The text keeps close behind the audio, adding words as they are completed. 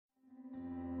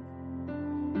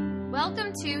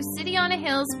Welcome to City on a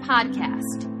Hill's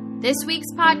podcast. This week's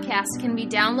podcast can be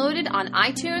downloaded on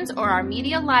iTunes or our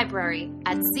media library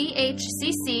at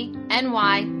chccny.com.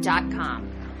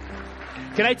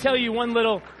 Can I tell you one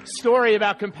little story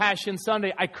about Compassion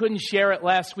Sunday? I couldn't share it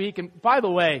last week. And by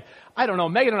the way, I don't know,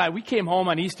 Megan and I, we came home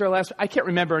on Easter last week. I can't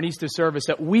remember an Easter service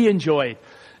that we enjoyed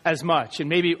as much. And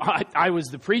maybe I was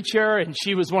the preacher and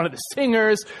she was one of the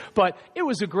singers, but it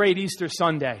was a great Easter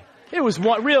Sunday. It was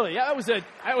one, really, that was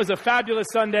a fabulous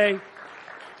Sunday.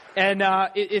 And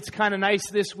it's kind of nice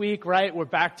this week, right? We're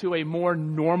back to a more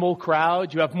normal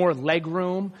crowd. You have more leg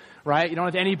room, right? You don't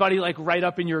have anybody like right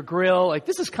up in your grill. Like,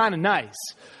 this is kind of nice,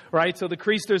 right? So the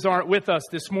Creasters aren't with us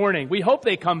this morning. We hope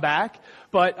they come back.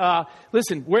 But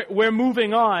listen, we're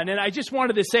moving on. And I just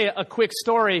wanted to say a quick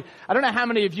story. I don't know how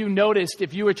many of you noticed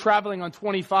if you were traveling on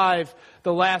 25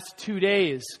 the last 2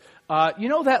 days. You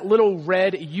know that little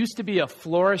red, it used to be a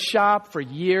florist shop for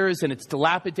years, and it's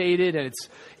dilapidated, and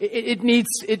it needs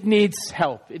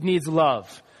help. It needs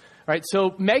love, right?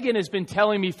 So Megan has been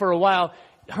telling me for a while,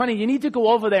 honey, you need to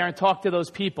go over there and talk to those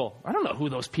people. I don't know who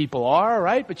those people are,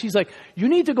 right? But she's like, you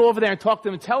need to go over there and talk to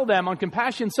them and tell them on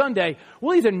Compassion Sunday,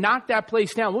 we'll either knock that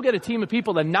place down. We'll get a team of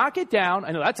people to knock it down.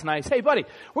 I know that's nice. Hey, buddy,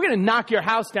 we're going to knock your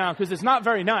house down because it's not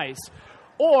very nice.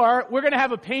 Or we're going to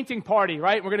have a painting party,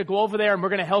 right? We're going to go over there and we're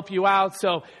going to help you out.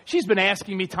 So she's been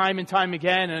asking me time and time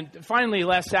again. And finally,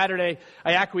 last Saturday,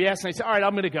 I acquiesced and I said, all right,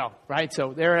 I'm going to go, right?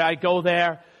 So there I go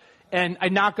there and I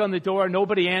knock on the door.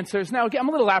 Nobody answers. Now, again, I'm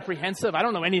a little apprehensive. I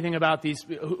don't know anything about these,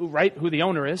 right, who the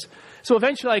owner is. So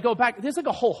eventually I go back. There's like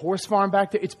a whole horse farm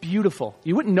back there. It's beautiful.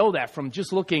 You wouldn't know that from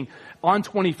just looking on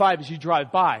 25 as you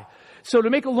drive by. So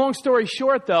to make a long story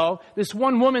short, though, this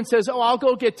one woman says, oh, I'll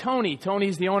go get Tony.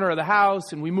 Tony's the owner of the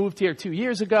house, and we moved here 2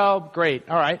 years ago. Great.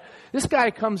 All right. This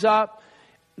guy comes up,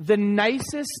 the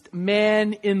nicest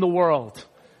man in the world,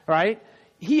 right?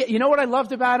 You know what I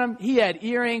loved about him? He had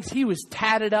earrings. He was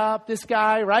tatted up, this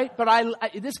guy, right? But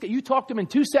this guy, you talked to him in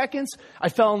 2 seconds, I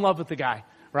fell in love with the guy,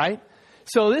 right?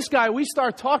 So this guy, we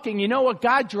start talking. You know what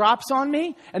God drops on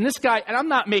me? And this guy, and I'm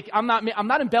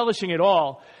not embellishing at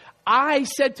all. I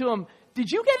said to him,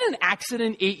 did you get in an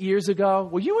accident 8 years ago?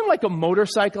 Were you in like a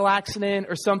motorcycle accident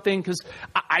or something? Because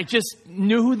I just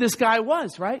knew who this guy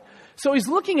was, right? So he's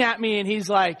looking at me and he's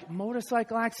like,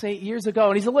 motorcycle accident 8 years ago.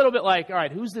 And he's a little bit like, all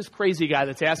right, who's this crazy guy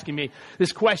that's asking me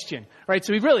this question, right?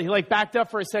 So he really backed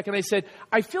up for a second. I said,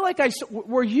 I feel like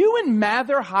were you in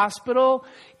Mather Hospital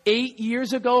 8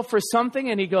 years ago for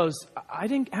something? And he goes, I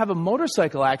didn't have a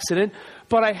motorcycle accident,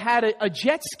 but I had a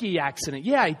jet ski accident.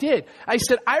 Yeah, I did. I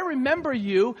said, I remember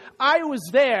you. I was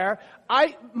there.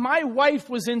 My wife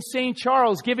was in St.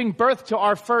 Charles giving birth to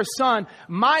our first son.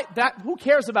 Who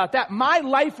cares about that? My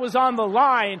life was on the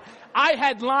line. I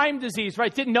had Lyme disease,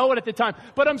 right? Didn't know it at the time.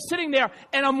 But I'm sitting there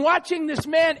and I'm watching this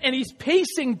man and he's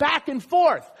pacing back and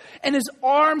forth. And his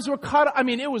arms were cut. I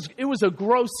mean, it was a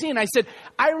gross scene. I said,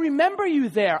 I remember you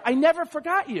there. I never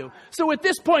forgot you. So at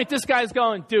this point, this guy's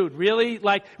going, dude, really?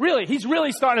 Really? He's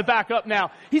really starting to back up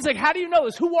now. He's like, how do you know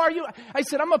this? Who are you? I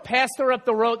said, I'm a pastor up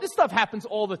the road. This stuff happens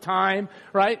all the time,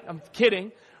 right? I'm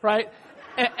kidding, right?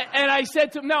 And I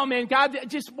said to him, no, man, God,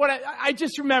 I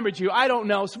just remembered you. I don't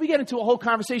know. So we get into a whole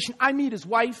conversation. I meet his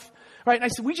wife, right? And I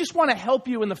said, we just want to help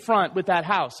you in the front with that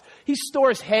house. He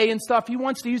stores hay and stuff. He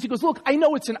wants to use it. He goes, look, I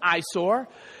know it's an eyesore.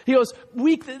 He goes,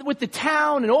 with the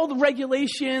town and all the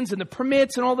regulations and the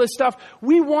permits and all this stuff,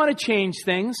 we want to change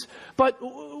things, but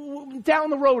down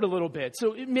the road a little bit.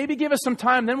 So maybe give us some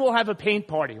time, then we'll have a paint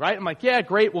party, right? I'm like, yeah,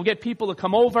 great. We'll get people to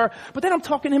come over. But then I'm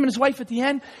talking to him and his wife at the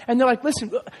end, and they're like,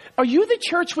 listen, are you the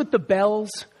church with the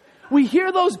bells? We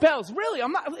hear those bells. Really?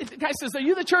 I'm not. The guy says, are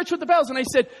you the church with the bells? And I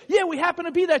said, yeah, we happen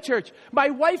to be that church. My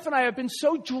wife and I have been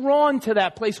so drawn to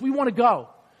that place. We want to go.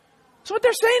 That's what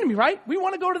they're saying to me, right? We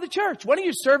want to go to the church. One of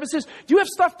your services, do you have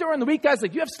stuff during the week? Guys,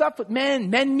 like, do you have stuff with men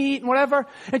meet and whatever?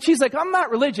 And she's like, I'm not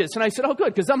religious. And I said, oh,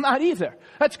 good, because I'm not either.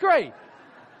 That's great.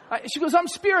 She goes, I'm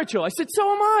spiritual. I said,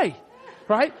 so am I.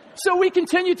 Right? So we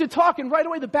continued to talk, and right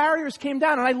away the barriers came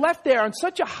down, and I left there on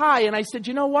such a high, and I said,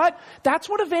 you know what? That's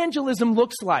what evangelism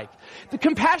looks like. The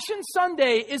Compassion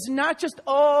Sunday is not just,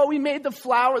 oh, we made the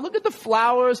flower. Look at the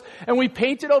flowers, and we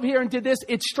painted over here and did this.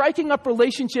 It's striking up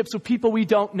relationships with people we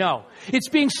don't know. It's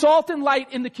being salt and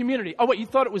light in the community. Oh, wait, you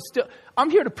thought it was still... I'm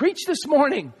here to preach this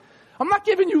morning. I'm not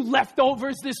giving you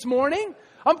leftovers this morning.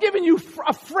 I'm giving you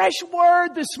a fresh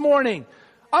word this morning.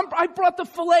 I brought the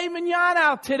filet mignon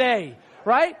out today.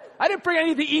 Right? I didn't bring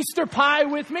any of the Easter pie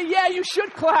with me. Yeah, you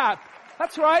should clap.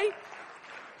 That's right.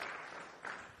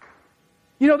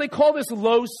 You know, they call this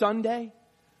Low Sunday.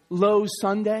 Low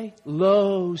Sunday,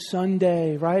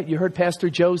 right? You heard Pastor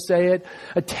Joe say it.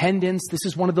 Attendance, this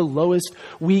is one of the lowest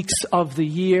weeks of the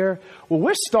year. Well,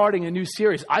 we're starting a new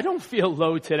series. I don't feel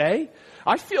low today.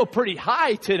 I feel pretty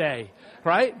high today,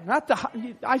 right?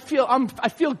 I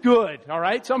feel good, all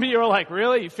right? Some of you are like,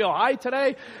 really? You feel high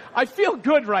today? I feel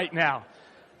good right now.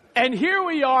 And here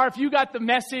we are. If you got the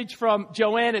message from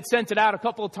Joanne, it sent it out a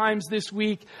couple of times this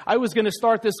week. I was going to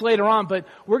start this later on, but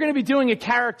we're going to be doing a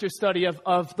character study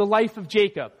of the life of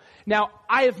Jacob. Now,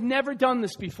 I have never done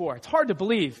this before. It's hard to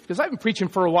believe because I've been preaching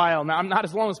for a while now. I'm not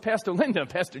as long as Pastor Linda and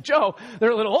Pastor Joe.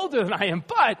 They're a little older than I am,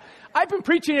 but I've been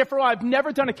preaching here for a while. I've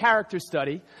never done a character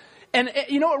study. And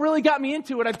you know what really got me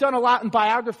into it? I've done a lot in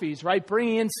biographies, right?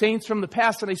 Bringing in saints from the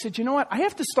past. And I said, you know what? I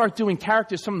have to start doing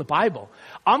characters from the Bible.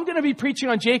 I'm going to be preaching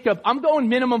on Jacob. I'm going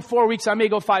minimum 4 weeks. I may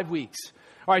go 5 weeks.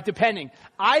 All right, depending.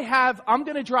 I'm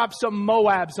going to drop some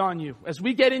Moabs on you. As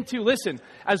we get into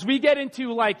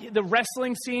like the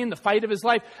wrestling scene, the fight of his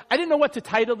life. I didn't know what to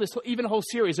title this, even a whole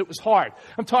series. It was hard.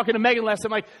 I'm talking to Megan last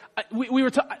time. We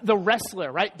were the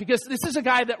wrestler, right? Because this is a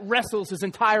guy that wrestles his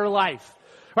entire life.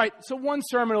 Right, so one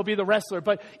sermon will be the wrestler,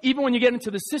 but even when you get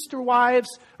into the Sister Wives,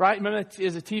 right? Remember,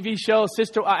 there's a TV show,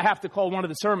 I have to call one of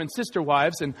the sermons Sister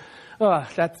Wives, and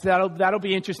that'll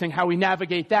be interesting how we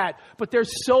navigate that. But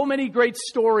there's so many great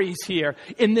stories here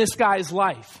in this guy's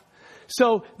life.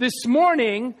 So this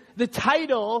morning, the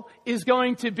title is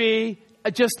going to be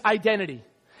just identity.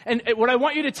 And what I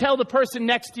want you to tell the person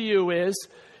next to you is,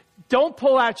 don't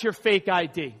pull out your fake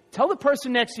ID. Tell the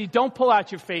person next to you, don't pull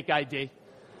out your fake ID.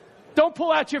 Don't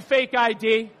pull out your fake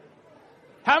ID.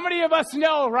 How many of us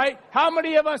know, right? How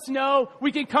many of us know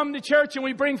we can come to church and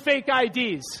we bring fake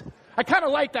IDs? I kind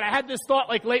of like that. I had this thought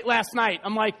like late last night.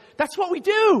 I'm like, that's what we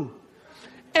do.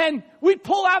 And we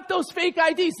pull out those fake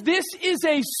IDs. This is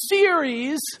a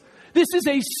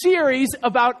series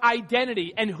about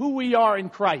identity and who we are in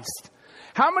Christ.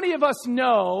 How many of us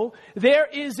know there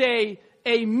is a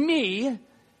me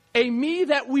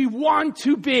that we want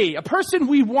to be, a person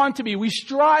we want to be, we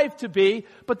strive to be,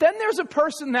 but then there's a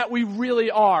person that we really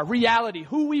are, reality,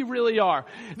 who we really are.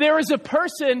 There is a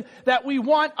person that we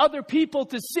want other people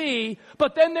to see,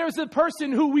 but then there's the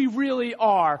person who we really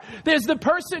are. There's the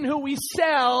person who we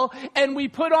sell, and we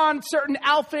put on certain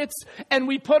outfits, and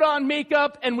we put on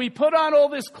makeup, and we put on all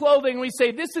this clothing, and we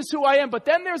say, this is who I am, but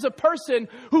then there's a person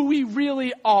who we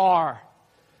really are.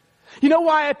 You know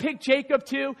why I picked Jacob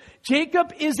too?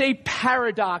 Jacob is a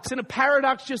paradox, and a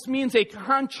paradox just means a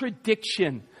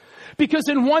contradiction. Because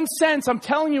in one sense, I'm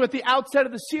telling you at the outset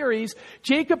of the series,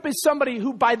 Jacob is somebody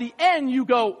who by the end you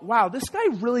go, wow, this guy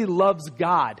really loves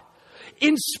God.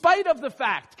 In spite of the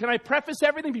fact, can I preface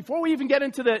everything before we even get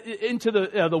into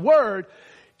the word?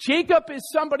 Jacob is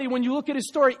somebody, when you look at his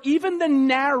story, even the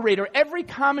narrator, every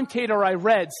commentator I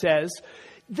read says,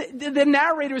 the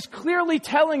narrator is clearly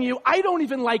telling you, I don't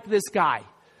even like this guy.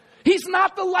 He's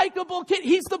not the likable kid.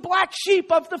 He's the black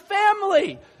sheep of the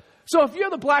family. So if you're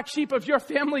the black sheep of your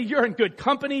family, you're in good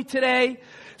company today.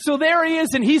 So there he is,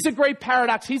 and he's a great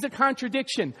paradox. He's a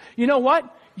contradiction. You know what?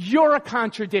 You're a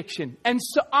contradiction. And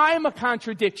so I'm a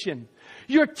contradiction.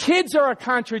 Your kids are a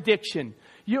contradiction.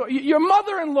 Your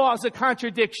mother-in-law is a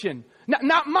contradiction.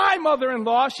 Not my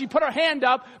mother-in-law. She put her hand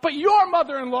up, but your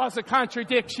mother-in-law is a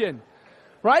contradiction.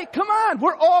 Right? Come on.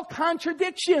 We're all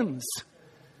contradictions.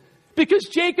 Because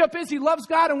Jacob he loves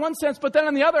God in one sense, but then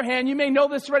on the other hand, you may know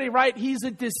this already, right? He's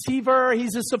a deceiver.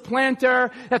 He's a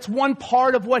supplanter. That's one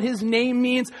part of what his name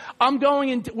means. We're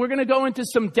going to go into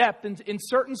some depth. In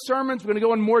certain sermons, we're going to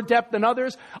go in more depth than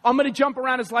others. I'm going to jump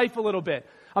around his life a little bit.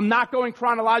 I'm not going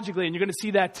chronologically, and you're going to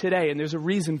see that today, and there's a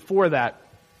reason for that.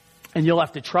 And you'll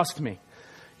have to trust me.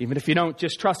 Even if you don't,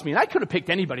 just trust me. And I could have picked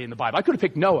anybody in the Bible. I could have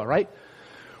picked Noah, right?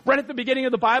 Right at the beginning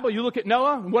of the Bible, you look at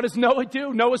Noah, and what does Noah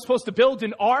do? Noah's supposed to build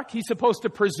an ark. He's supposed to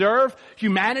preserve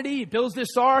humanity. He builds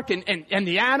this ark and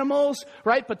the animals,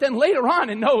 right? But then later on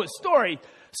in Noah's story,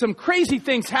 some crazy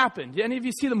things happened. Did any of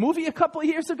you see the movie a couple of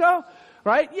years ago?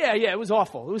 Right? Yeah, it was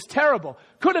awful. It was terrible.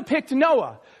 Could have picked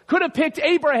Noah. Could have picked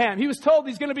Abraham. He was told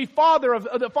he's going to be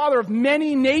the father of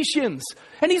many nations.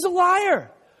 And he's a liar.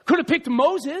 Could have picked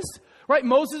Moses, right?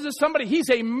 Moses is somebody,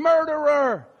 he's a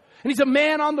murderer. And he's a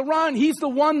man on the run. He's the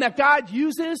one that God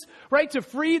uses, right, to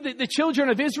free the children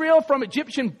of Israel from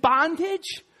Egyptian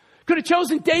bondage. Could have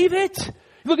chosen David. You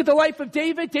look at the life of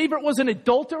David. David was an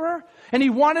adulterer, and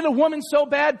he wanted a woman so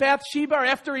bad, Bathsheba,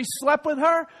 after he slept with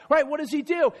her. Right, what does he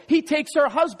do? He takes her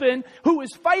husband, who is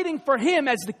fighting for him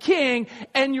as the king,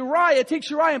 and takes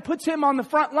Uriah and puts him on the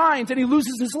front lines, and he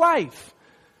loses his life.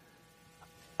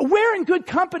 We're in good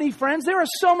company, friends. There are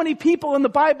so many people in the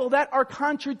Bible that are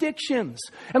contradictions.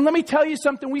 And let me tell you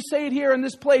something. We say it here in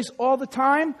this place all the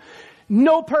time.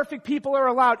 No perfect people are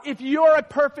allowed. If you're a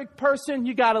perfect person,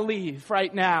 you got to leave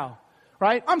right now.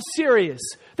 Right? I'm serious.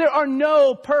 There are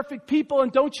no perfect people.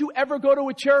 And don't you ever go to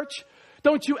a church?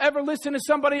 Don't you ever listen to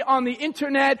somebody on the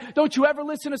internet? Don't you ever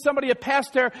listen to somebody, a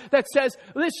pastor, that says,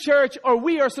 this church or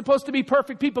we are supposed to be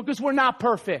perfect people, because we're not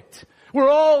perfect. We're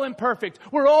all imperfect.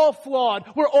 We're all flawed.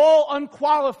 We're all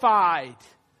unqualified.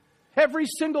 Every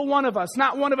single one of us.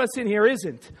 Not one of us in here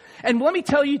isn't. And let me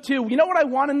tell you too, you know what I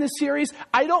want in this series?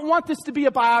 I don't want this to be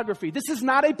a biography. This is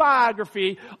not a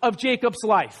biography of Jacob's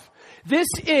life. This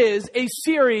is a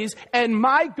series, and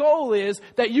my goal is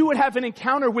that you would have an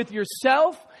encounter with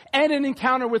yourself and an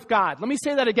encounter with God. Let me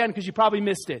say that again, because you probably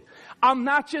missed it. I'm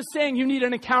not just saying you need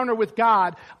an encounter with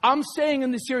God. I'm saying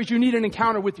in this series you need an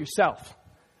encounter with yourself.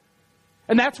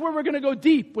 And that's where we're going to go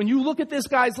deep when you look at this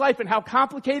guy's life and how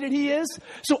complicated he is.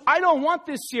 So I don't want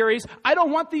this series, I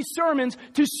don't want these sermons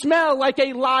to smell like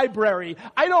a library.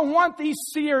 I don't want this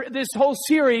whole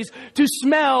series to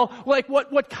smell like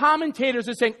what commentators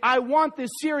are saying. I want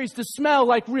this series to smell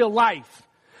like real life.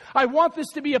 I want this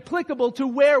to be applicable to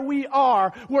where we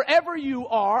are, wherever you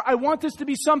are. I want this to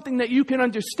be something that you can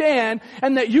understand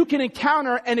and that you can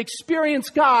encounter and experience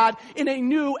God in a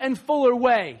new and fuller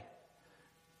way.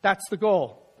 That's the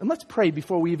goal. And let's pray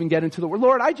before we even get into the Word.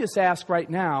 Lord, I just ask right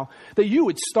now that you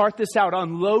would start this out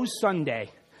on Low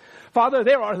Sunday. Father,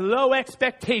 there are low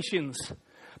expectations.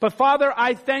 But Father,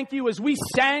 I thank you as we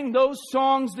sang those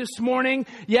songs this morning.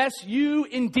 Yes, you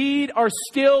indeed are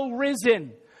still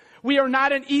risen. We are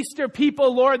not an Easter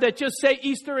people, Lord, that just say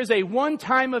Easter is a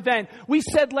one-time event. We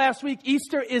said last week,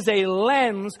 Easter is a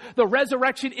lens. The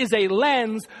resurrection is a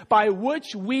lens by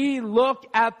which we look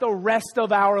at the rest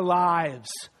of our lives.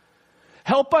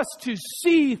 Help us to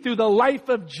see through the life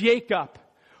of Jacob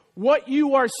what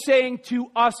you are saying to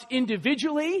us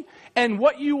individually and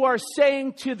what you are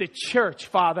saying to the church,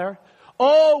 Father.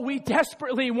 Oh, we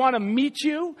desperately want to meet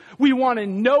you. We want to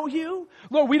know you.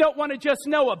 Lord, we don't want to just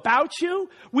know about you.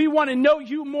 We want to know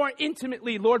you more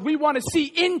intimately, Lord. We want to see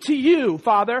into you,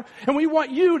 Father. And we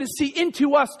want you to see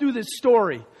into us through this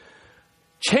story.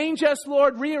 Change us,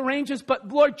 Lord. Rearrange us. But,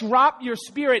 Lord, drop your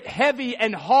Spirit heavy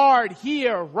and hard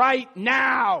here right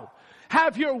now.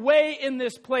 Have your way in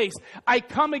this place. I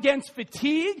come against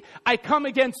fatigue. I come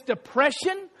against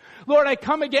depression. Lord, I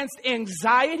come against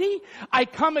anxiety. I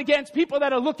come against people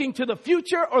that are looking to the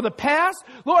future or the past.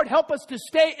 Lord, help us to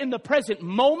stay in the present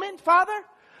moment, Father.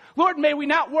 Lord, may we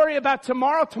not worry about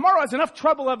tomorrow. Tomorrow has enough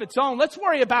trouble of its own. Let's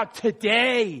worry about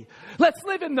today. Let's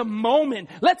live in the moment.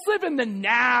 Let's live in the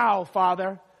now,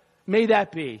 Father. May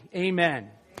that be.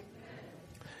 Amen.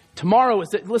 Tomorrow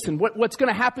is, listen, what's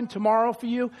going to happen tomorrow for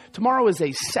you? Tomorrow is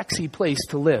a sexy place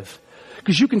to live.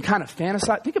 Because you can kind of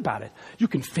fantasize. Think about it. You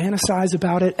can fantasize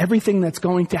about it, everything that's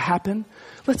going to happen.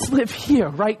 Let's live here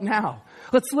right now.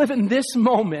 Let's live in this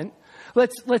moment.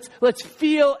 Let's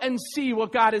feel and see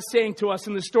what God is saying to us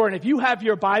in the story. And if you have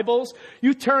your Bibles,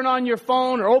 you turn on your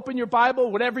phone or open your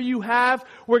Bible, whatever you have.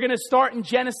 We're going to start in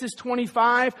Genesis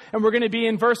 25, and we're going to be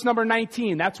in verse number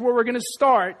 19. That's where we're going to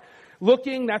start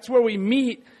looking. That's where we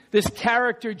meet this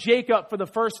character Jacob for the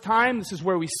first time. This is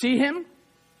where we see him.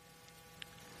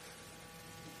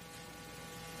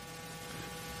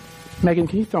 Megan,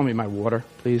 can you throw me my water,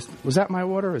 please? Was that my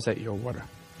water or is that your water?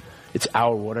 It's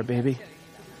our water, baby.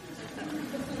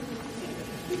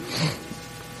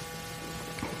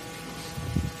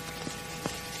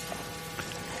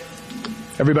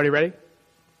 Everybody ready?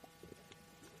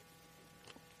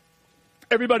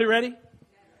 Everybody ready?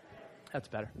 That's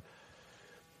better.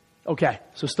 Okay,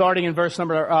 so starting in verse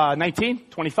number 19,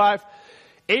 25.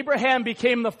 Abraham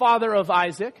became the father of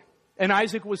Isaac, and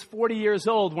Isaac was 40 years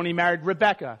old when he married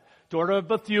Rebekah, daughter of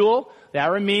Bethuel, the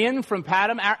Aramean from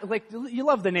Padam. Like, you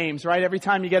love the names, right? Every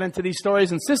time you get into these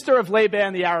stories. And sister of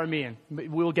Laban, the Aramean.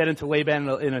 We'll get into Laban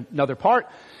in another part.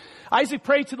 Isaac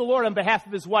prayed to the Lord on behalf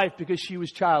of his wife because she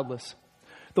was childless.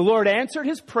 The Lord answered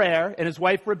his prayer, and his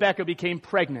wife Rebekah became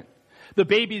pregnant. The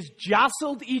babies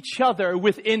jostled each other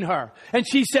within her. And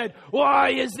she said,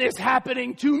 "Why is this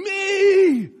happening to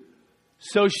me?"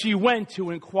 So she went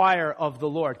to inquire of the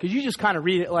Lord. Because you just kind of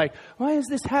read it like, why is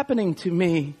this happening to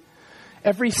me?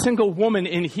 Every single woman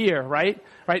in here, right?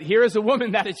 Right here is a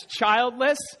woman that is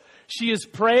childless. She is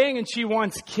praying and she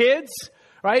wants kids,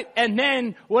 right? And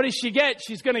then what does she get?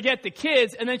 She's going to get the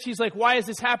kids. And then she's like, why is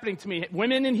this happening to me?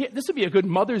 Women in here, this would be a good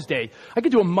Mother's Day. I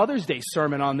could do a Mother's Day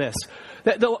sermon on this.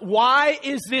 Why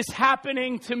is this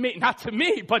happening to me? Not to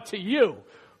me, but to you.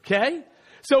 Okay?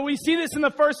 So we see this in the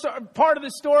first part of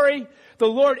the story. The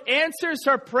Lord answers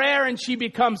her prayer and she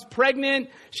becomes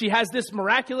pregnant. She has this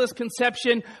miraculous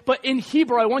conception. But in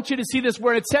Hebrew, I want you to see this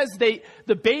where it says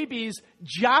the babies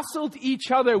jostled each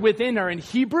other within her. In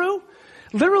Hebrew,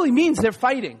 literally means they're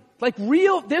fighting.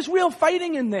 There's real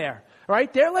fighting in there,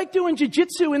 right? They're like doing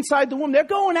jiu-jitsu inside the womb. They're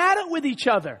going at it with each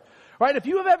other. Right? If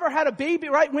you have ever had a baby,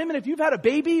 right? Women, if you've had a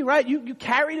baby, right? You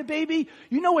carried a baby,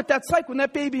 you know what that's like when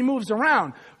that baby moves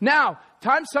around. Now,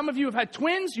 some of you have had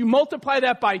twins, you multiply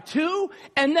that by 2,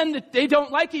 and then they don't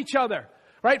like each other.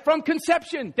 Right? From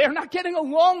conception, they're not getting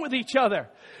along with each other.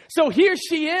 So here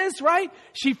she is, right?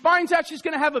 She finds out she's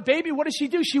going to have a baby. What does she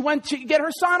do? She went to get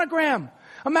her sonogram.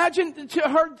 Imagine to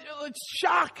her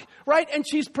shock, right? And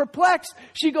she's perplexed.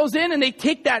 She goes in and they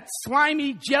take that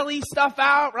slimy jelly stuff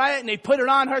out, right? And they put it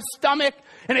on her stomach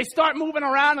and they start moving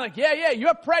around like, yeah,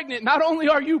 you're pregnant. Not only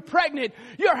are you pregnant,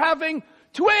 you're having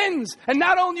twins. And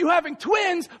not only are you having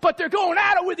twins, but they're going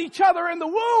at it with each other in the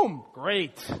womb.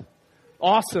 Great.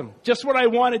 Awesome. Just what I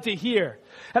wanted to hear.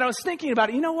 And I was thinking about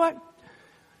it. You know what?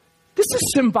 This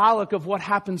is symbolic of what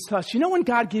happens to us. You know when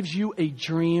God gives you a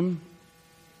dream?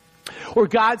 Or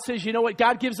God says, you know what,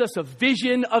 God gives us a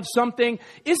vision of something.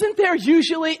 Isn't there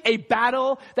usually a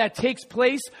battle that takes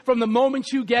place from the moment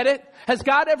you get it? Has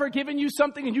God ever given you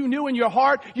something and you knew in your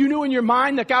heart, you knew in your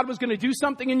mind that God was going to do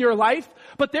something in your life?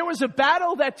 But there was a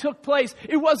battle that took place.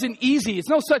 It wasn't easy. It's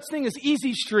no such thing as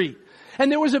easy street. And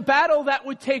there was a battle that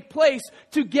would take place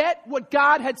to get what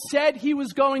God had said he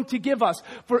was going to give us.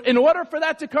 In order for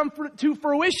that to come to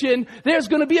fruition, there's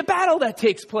going to be a battle that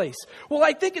takes place. Well,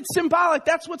 I think it's symbolic.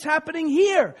 That's what's happening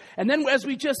here. And then as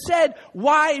we just said,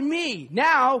 why me?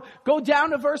 Now, go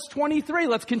down to verse 23.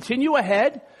 Let's continue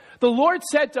ahead. The Lord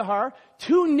said to her,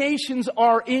 2 nations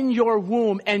are in your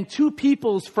womb, and 2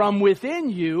 peoples from within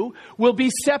you will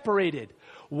be separated.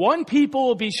 One people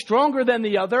will be stronger than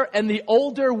the other, and the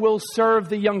older will serve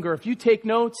the younger. If you take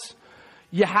notes,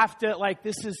 you have to,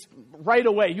 this is right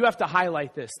away. You have to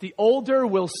highlight this. The older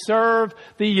will serve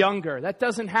the younger. That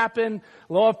doesn't happen.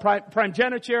 Law of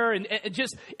primogeniture, and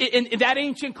just in that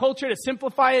ancient culture, to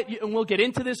simplify it, and we'll get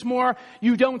into this more,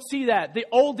 you don't see that. The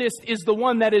oldest is the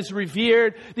one that is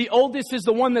revered. The oldest is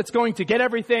the one that's going to get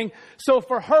everything. So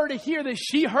for her to hear this,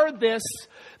 she heard this,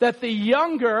 that the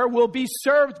younger will be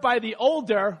served by the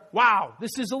older. Wow,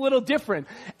 this is a little different.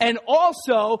 And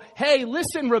also, hey,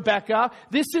 listen, Rebecca,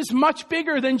 this is much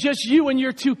bigger than just you and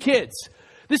your 2 kids.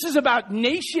 This is about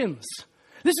nations.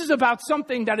 This is about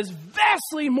something that is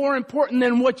vastly more important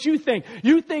than what you think.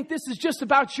 You think this is just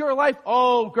about your life.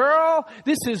 Oh, girl,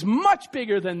 this is much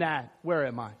bigger than that. Where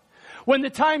am I? When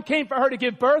the time came for her to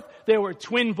give birth, there were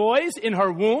twin boys in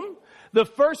her womb. The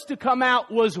first to come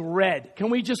out was Red.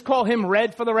 Can we just call him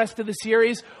Red for the rest of the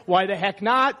series? Why the heck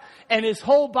not? And his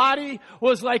whole body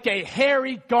was like a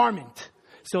hairy garment.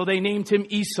 So they named him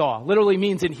Esau. Literally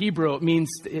means in Hebrew,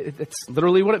 it's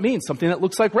literally what it means, something that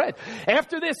looks like red.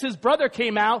 After this, his brother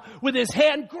came out with his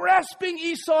hand grasping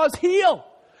Esau's heel.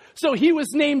 So he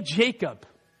was named Jacob.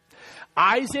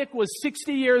 Isaac was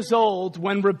 60 years old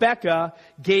when Rebekah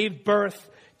gave birth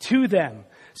to them.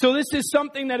 So this is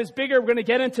something that is bigger. We're going to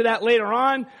get into that later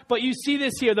on. But you see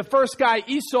this here. The first guy,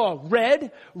 Esau,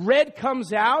 Red. Red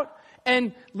comes out.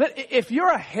 And if you're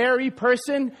a hairy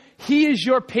person, he is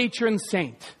your patron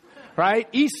saint. Right?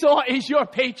 Esau is your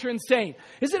patron saint.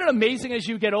 Isn't it amazing as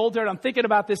you get older? And I'm thinking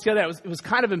about this the other day. It was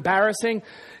kind of embarrassing.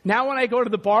 Now when I go to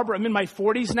the barber, I'm in my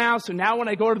 40s now. So now when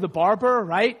I go to the barber,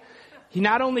 right? He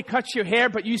not only cuts your hair,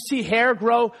 but you see hair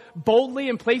grow boldly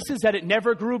in places that it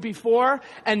never grew before.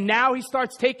 And now he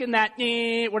starts taking that,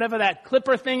 whatever that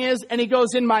clipper thing is, and he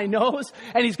goes in my nose,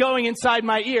 and he's going inside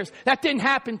my ears. That didn't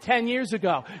happen 10 years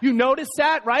ago. You notice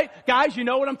that, right? Guys, you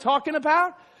know what I'm talking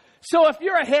about? So if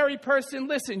you're a hairy person,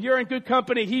 listen, you're in good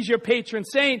company. He's your patron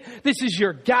saint. This is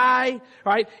your guy,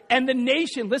 right? And the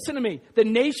nation, listen to me, the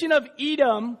nation of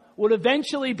Edom would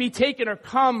eventually be taken or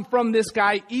come from this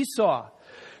guy Esau.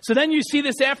 So then you see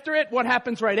this after it. What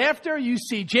happens right after? You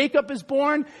see Jacob is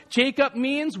born. Jacob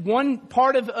means one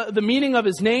part of the meaning of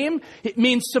his name. It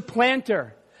means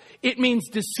supplanter. It means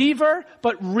deceiver.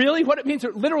 But really what it means,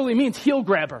 it literally means heel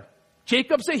grabber.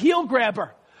 Jacob's a heel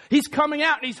grabber. He's coming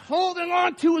out and he's holding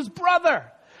on to his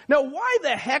brother. Now, why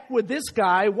the heck would this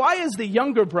guy, why is the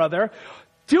younger brother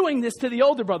doing this to the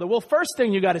older brother? Well, first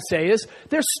thing you got to say is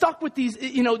they're stuck with these,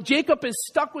 Jacob is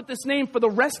stuck with this name for the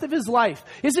rest of his life.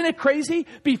 Isn't it crazy?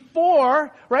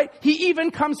 Before, right, he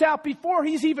even comes out, before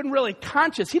he's even really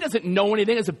conscious. He doesn't know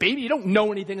anything as a baby. You don't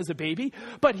know anything as a baby.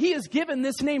 But he is given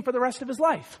this name for the rest of his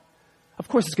life. Of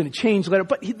course, it's going to change later,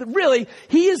 but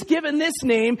he is given this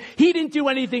name. He didn't do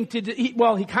anything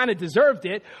he kind of deserved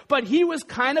it, but he was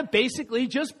kind of basically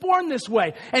just born this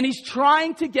way. And he's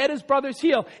trying to get his brother's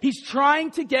heel. He's trying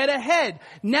to get ahead.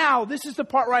 Now, this is the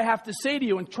part where I have to say to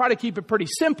you and try to keep it pretty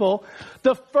simple.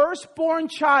 The firstborn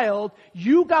child,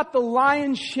 you got the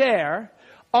lion's share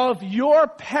of your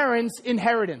parents'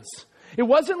 inheritance. It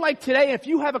wasn't like today, if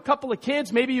you have a couple of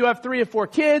kids, maybe you have 3 or 4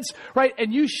 kids, right?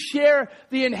 And you share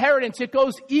the inheritance. It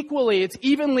goes equally. It's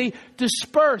evenly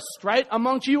dispersed, right?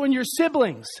 Amongst you and your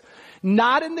siblings.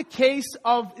 Not in the case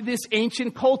of this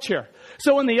ancient culture.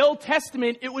 So in the Old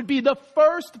Testament, it would be the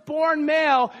firstborn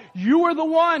male. You are the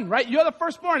one, right? You're the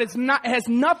firstborn. It has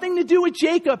nothing to do with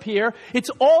Jacob here. It's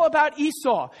all about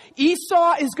Esau.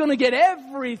 Esau is going to get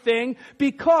everything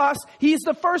because he's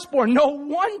the firstborn. No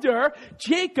wonder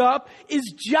Jacob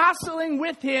is jostling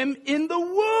with him in the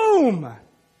womb.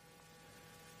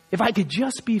 If I could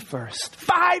just be first.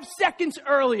 5 seconds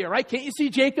earlier, right? Can't you see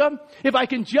Jacob? If I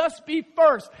can just be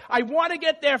first. I want to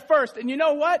get there first. And you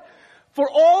know what? For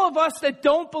all of us that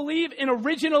don't believe in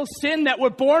original sin, that we're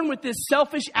born with this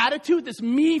selfish attitude, this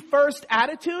me first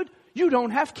attitude, you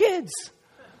don't have kids.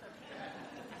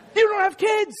 You don't have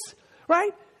kids,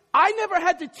 right? I never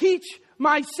had to teach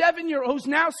my 7-year-old, who's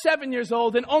now 7 years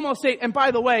old and almost 8. And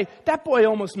by the way, that boy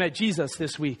almost met Jesus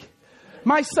this week.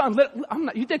 My son,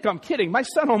 you think I'm kidding. My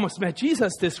son almost met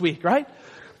Jesus this week, right?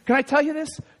 Can I tell you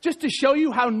this? Just to show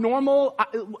you how normal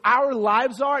our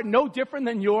lives are, no different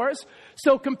than yours.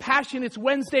 So compassion, it's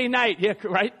Wednesday night. Yeah,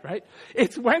 right?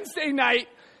 It's Wednesday night,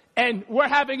 and we're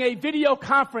having a video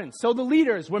conference. So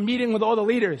we're meeting with all the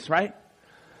leaders, right?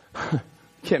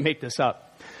 Can't make this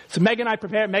up. So Megan and I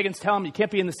prepared. Megan's telling me, you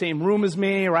can't be in the same room as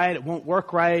me, right? It won't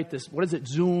work right. What is it,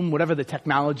 Zoom, whatever the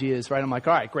technology is, right? I'm like,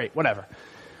 all right, great, whatever.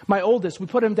 My oldest, we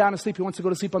put him down to sleep. He wants to go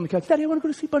to sleep on the couch. Daddy, I want to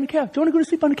go to sleep on the couch. Do you want to go to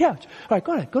sleep on the couch? All right,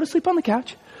 go ahead. Go to sleep on the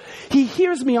couch. He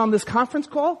hears me on this conference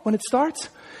call when it starts,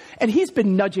 and he's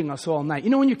been nudging us all night. You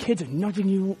know when your kids are nudging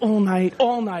you all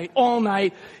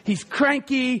night. He's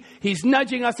cranky. He's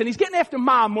nudging us, and he's getting after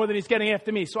mom more than he's getting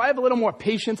after me. So I have a little more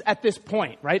patience at this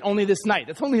point, right? Only this night.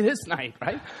 It's only this night,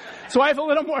 right? So I have a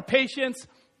little more patience.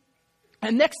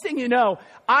 And next thing you know,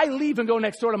 I leave and go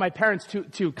next door to my parents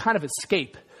to kind of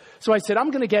escape. So I said, I'm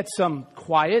going to get some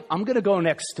quiet. I'm going to go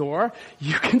next door.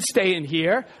 You can stay in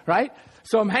here, right?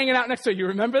 So I'm hanging out next door. You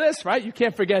remember this, right? You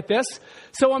can't forget this.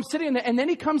 So I'm sitting there, and then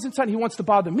he comes inside. He wants to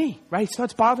bother me, right? He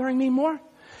starts bothering me more.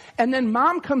 And then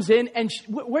mom comes in, and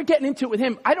we're getting into it with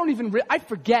him. I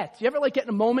forget. You ever get in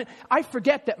a moment? I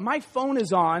forget that my phone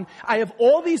is on. I have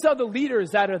all these other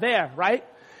leaders that are there, right?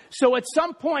 So at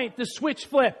some point, the switch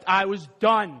flipped. I was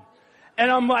done. And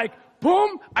I'm like,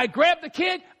 boom. I grab the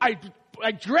kid.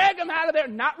 I drag him out of there,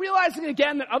 not realizing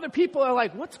again that other people are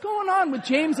like, what's going on with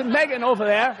James and Megan over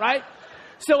there, right?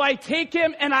 So I take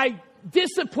him and I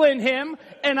discipline him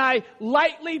and I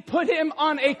lightly put him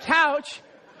on a couch.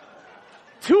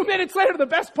 2 minutes later, the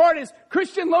best part is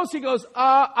Christian Losi goes,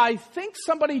 I think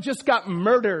somebody just got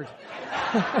murdered.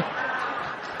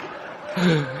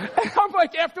 And I'm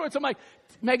like, afterwards, I'm like,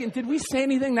 Megan, did we say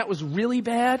anything that was really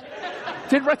bad?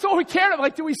 That's all we cared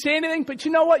about. Did we say anything? But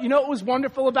you know what? You know what was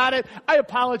wonderful about it? I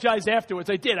apologized afterwards.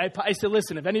 I did. I said,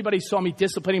 listen, if anybody saw me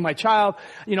disciplining my child,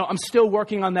 I'm still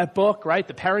working on that book, right?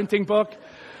 The parenting book.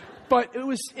 But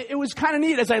it was kind of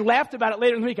neat. As I laughed about it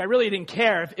later in the week, I really didn't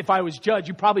care if I was judged.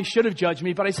 You probably should have judged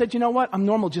me. But I said, you know what? I'm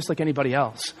normal just like anybody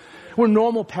else. We're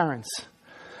normal parents.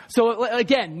 So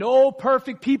again, no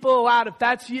perfect people allowed. If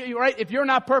that's you, right? If you're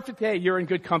not perfect, hey, you're in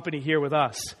good company here with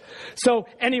us. So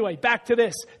anyway, back to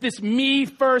this me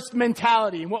first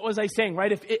mentality. And what was I saying,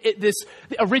 right? This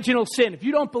original sin. If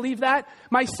you don't believe that,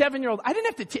 my 7-year-old, I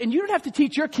didn't have to, and you don't have to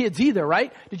teach your kids either,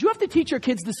 right? Did you have to teach your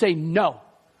kids to say no?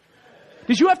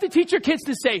 Did you have to teach your kids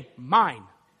to say mine?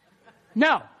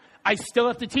 No. I still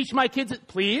have to teach my kids,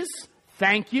 please,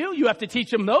 thank you. You have to teach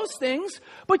them those things,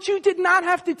 but you did not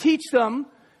have to teach them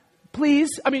please.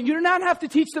 You do not have to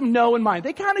teach them no and mine.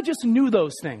 They kind of just knew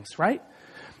those things, right?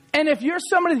 And if you're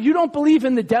somebody that you don't believe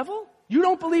in the devil,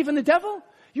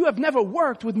 you have never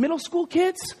worked with middle school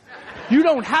kids. You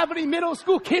don't have any middle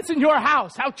school kids in your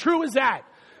house. How true is that,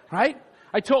 right?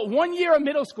 I taught 1 year of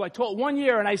middle school.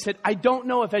 And I said, I don't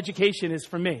know if education is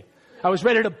for me. I was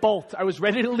ready to bolt. I was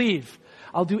ready to leave.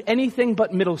 I'll do anything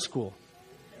but middle school.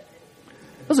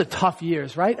 Those are tough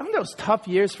years, right? Aren't those tough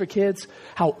years for kids?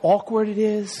 How awkward it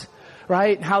is,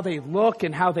 right? And how they look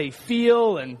and how they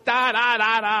feel and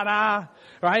da-da-da-da-da,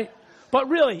 right? But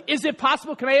really, is it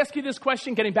possible? Can I ask you this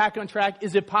question, getting back on track?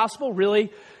 Is it possible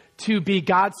really to be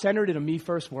God-centered in a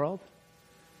me-first world?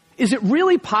 Is it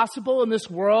really possible in this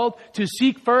world to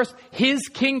seek first His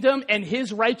kingdom and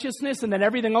His righteousness, and then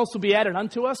everything else will be added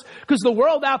unto us? Because the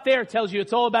world out there tells you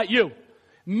it's all about you.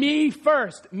 Me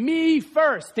first. Me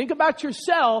first. Think about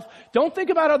yourself. Don't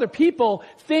think about other people.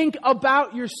 Think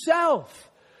about yourself.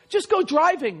 Just go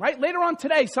driving, right? Later on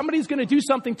today, somebody's going to do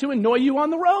something to annoy you on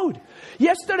the road.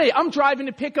 Yesterday, I'm driving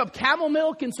to pick up camel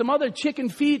milk and some other chicken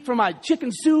feet for my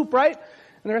chicken soup, right?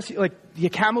 And the rest of you, like, your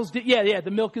camels, yeah,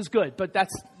 the milk is good, but that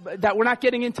we're not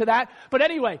getting into that. But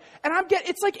anyway, and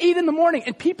it's like 8 a.m,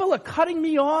 and people are cutting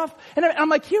me off, and I'm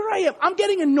like, here I am. I'm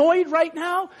getting annoyed right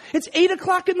now. It's 8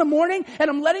 o'clock in the morning, and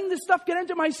I'm letting this stuff get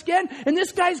into my skin, and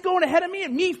this guy's going ahead of me,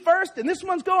 and me first, and this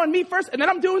one's going me first, and then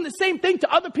I'm doing the same thing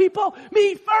to other people.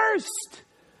 Me first.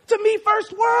 It's a me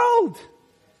first world.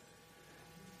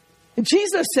 And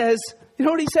Jesus says, you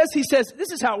know what He says? He says,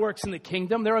 this is how it works in the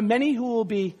kingdom. There are many who will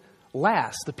be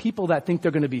last. The people that think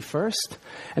they're going to be first,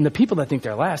 and the people that think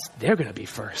they're last, they're going to be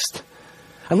first.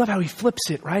 I love how He flips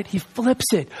it, right? He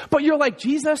flips it. But you're like,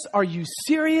 Jesus, are you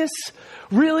serious?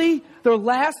 Really? They're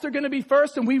last, they're going to be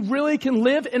first, and we really can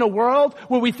live in a world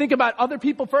where we think about other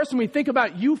people first and we think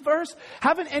about you first?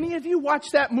 Haven't any of you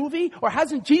watched that movie? Or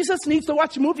hasn't Jesus needs to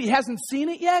watch a movie? He hasn't seen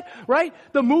it yet, right?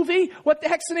 The movie, what the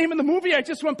heck's the name of the movie? I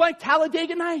just went blank.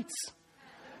 Talladega Nights.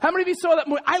 How many of you saw that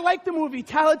movie? I like the movie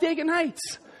Talladega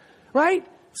Nights. Right?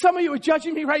 Some of you are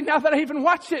judging me right now that I even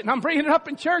watched it, and I'm bringing it up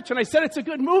in church, and I said it's a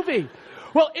good movie.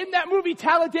 Well, in that movie,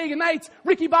 Talladega Nights,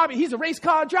 Ricky Bobby, he's a race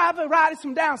car driver, riding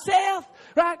from down south,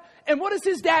 right? And what does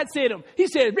his dad say to him? He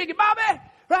said, Ricky Bobby,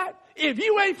 right? If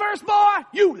you ain't first, boy,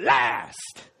 you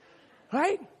last.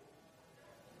 Right?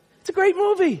 It's a great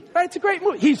movie, right? It's a great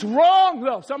movie. He's wrong,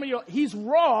 though. Some of you, he's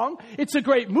wrong. It's a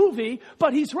great movie,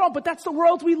 but he's wrong. But that's the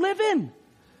world we live in.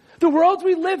 The world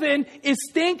we live in is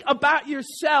think about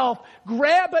yourself,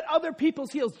 grab at other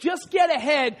people's heels, just get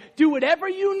ahead, do whatever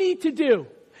you need to do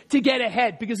to get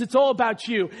ahead, because it's all about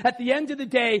you. At the end of the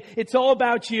day, it's all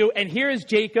about you. And here is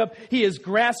Jacob. He is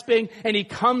grasping, and he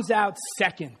comes out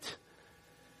second.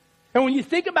 And when you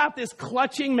think about this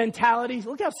clutching mentality,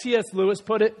 look how C.S. Lewis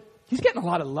put it. He's getting a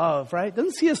lot of love, right?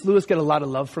 Doesn't C.S. Lewis get a lot of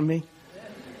love from me?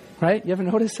 Right? You ever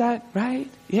notice that? Right?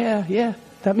 Yeah.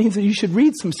 That means that you should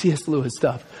read some C.S. Lewis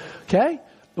stuff. Okay?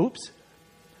 Oops.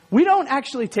 We don't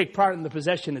actually take part in the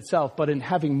possession itself, but in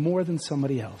having more than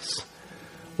somebody else.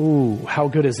 Ooh, how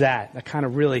good is that? That kind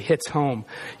of really hits home.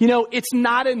 You know, it's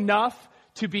not enough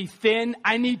to be thin.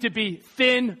 I need to be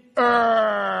thinner.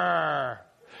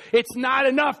 It's not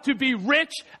enough to be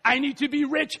rich. I need to be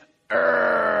richer.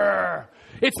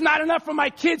 It's not enough for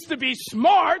my kids to be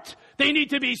smart. They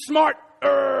need to be smarter.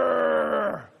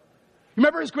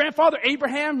 Remember his grandfather,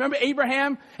 Abraham? Remember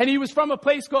Abraham? And he was from a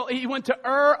place called, he went to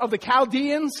Ur of the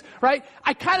Chaldeans, right?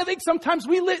 I kind of think sometimes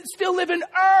we still live in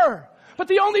Ur. But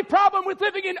the only problem with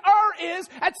living in Ur is,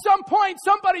 at some point,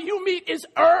 somebody you meet is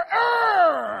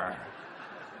Ur.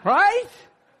 Right?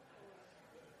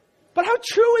 But how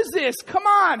true is this? Come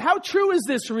on, how true is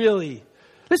this really?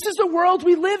 This is the world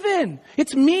we live in.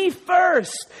 It's me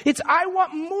first. It's I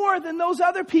want more than those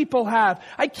other people have.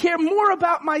 I care more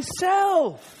about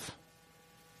myself.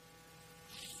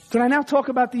 Can I now talk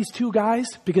about these two guys?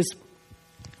 Because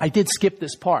I did skip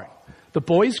this part. The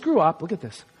boys grew up. Look at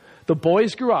this. The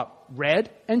boys grew up, Red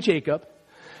and Jacob.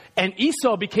 And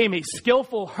Esau became a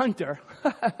skillful hunter,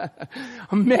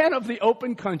 a man of the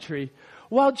open country,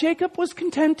 while Jacob was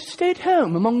content to stay at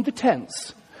home among the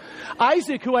tents.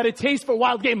 Isaac, who had a taste for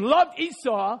wild game, loved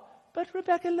Esau, but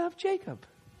Rebekah loved Jacob.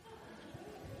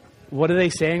 What are they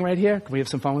saying right here? Can we have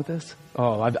some fun with this?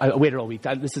 Oh, I waited all week.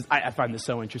 I find this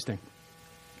so interesting.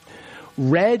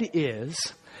 Red is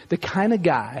the kind of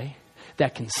guy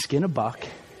that can skin a buck.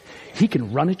 He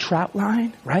can run a trout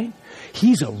line, right?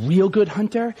 He's a real good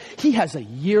hunter. He has a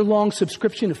year-long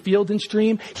subscription to Field and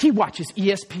Stream. He watches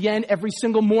ESPN every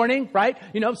single morning, right?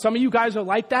 You know, some of you guys are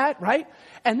like that, right?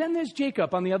 And then there's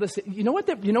Jacob on the other side. You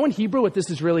know in Hebrew what this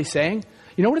is really saying?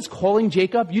 You know what it's calling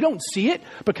Jacob? You don't see it,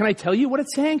 but can I tell you what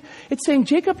it's saying? It's saying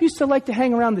Jacob used to like to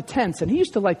hang around the tents, and he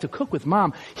used to like to cook with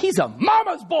mom. He's a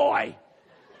mama's boy.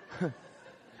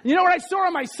 You know what I saw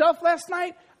on myself last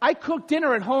night? I cooked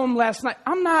dinner at home last night.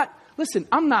 I'm not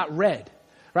Red,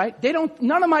 right? They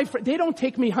don't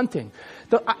take me hunting.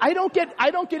 I don't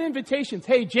get invitations.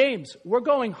 Hey, James, we're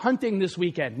going hunting this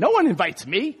weekend. No one invites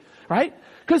me, right?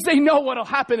 Because they know what'll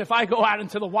happen if I go out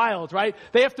into the wild, right?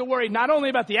 They have to worry not only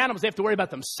about the animals, they have to worry about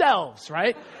themselves,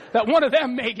 right? That one of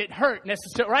them may get hurt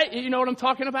necessarily, right? You know what I'm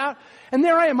talking about? And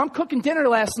there I am. I'm cooking dinner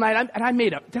last night.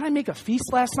 Did I make a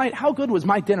feast last night? How good was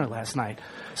my dinner last night?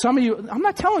 Some of you, I'm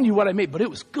not telling you what I made, but it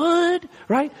was good,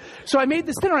 right? So I made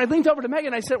this dinner. I leaned over to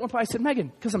Megan. I said at one point,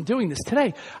 Megan, because I'm doing this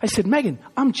today. I said, Megan,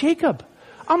 I'm Jacob.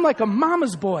 I'm like a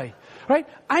mama's boy, right?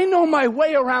 I know my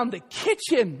way around the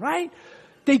kitchen, right?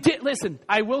 They did. Listen,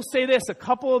 I will say this. A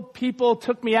couple of people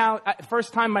took me out.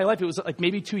 First time in my life, it was like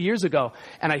maybe 2 years ago,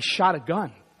 and I shot a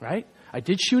gun, right? I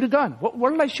did shoot a gun.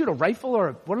 What did I shoot? A rifle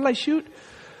what did I shoot?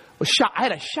 I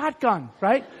had a shotgun,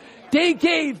 right? They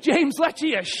gave James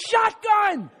Lecce a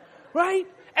shotgun, right?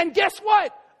 And guess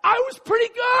what? I was pretty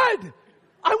good.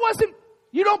 I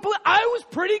was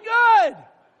pretty good.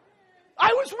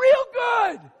 I was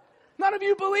real good. None of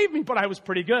you believe me, but I was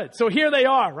pretty good. So here they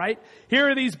are, right? Here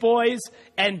are these boys,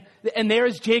 and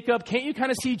there's Jacob. Can't you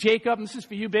kind of see Jacob? And this is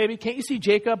for you, baby. Can't you see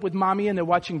Jacob with mommy and they're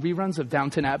watching reruns of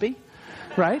Downton Abbey,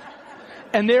 right?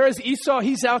 And there is Esau.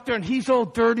 He's out there and he's all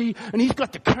dirty and he's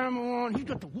got the camera on. He's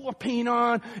got the war paint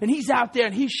on and he's out there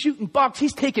and he's shooting bucks.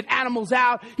 He's taking animals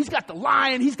out. He's got the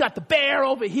lion. He's got the bear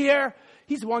over here.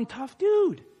 He's one tough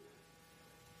dude.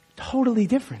 Totally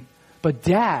different. But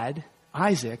Dad,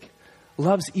 Isaac,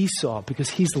 loves Esau because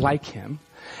he's like him.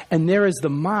 And there is the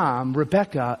mom,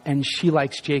 Rebecca, and she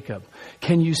likes Jacob.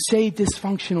 Can you say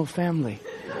dysfunctional family?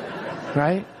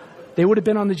 Right? They would have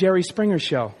been on the Jerry Springer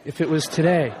show if it was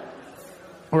today.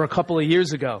 Or a couple of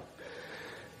years ago.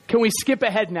 Can we skip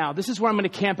ahead now? This is where I'm going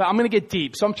to camp out. I'm going to get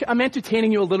deep. So I'm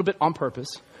entertaining you a little bit on purpose.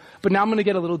 But now I'm going to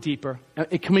get a little deeper.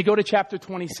 Can we go to chapter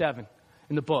 27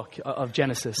 in the book of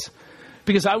Genesis?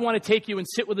 Because I want to take you and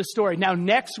sit with the story. Now,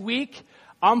 next week,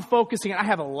 I'm focusing, I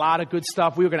have a lot of good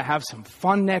stuff. We're going to have some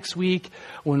fun next week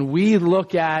when we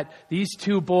look at these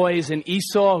two boys and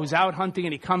Esau, who's out hunting,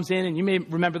 and he comes in, and you may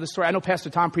remember the story. I know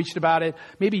Pastor Tom preached about it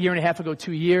maybe a year and a half ago,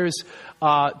 2 years.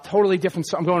 Totally different.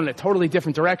 So I'm going in a totally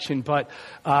different direction, but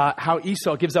how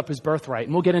Esau gives up his birthright.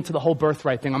 And we'll get into the whole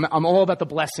birthright thing. I'm all about the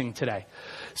blessing today.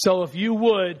 So if you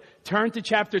would turn to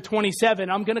chapter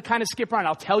 27, I'm going to kind of skip around.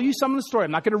 I'll tell you some of the story.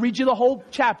 I'm not going to read you the whole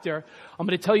chapter. I'm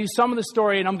going to tell you some of the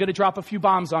story, and I'm going to drop a few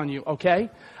bombs on you, okay?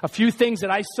 A few things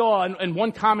that I saw, and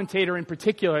one commentator in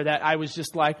particular that I was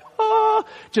just like,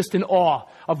 just in awe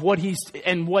of what he's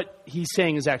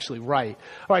saying is actually right.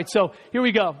 All right, so here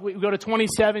we go. We go to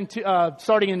 27,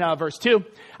 starting in verse 2.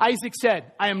 Isaac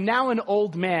said, I am now an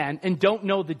old man and don't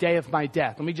know the day of my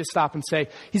death. Let me just stop and say,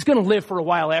 he's going to live for a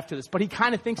while after this, but he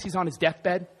kind of thinks he's on his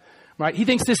deathbed, right? He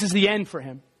thinks this is the end for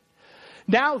him.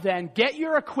 Now then, get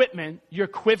your equipment, your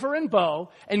quiver and bow,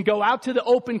 and go out to the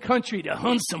open country to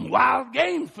hunt some wild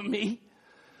game for me.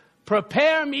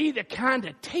 Prepare me the kind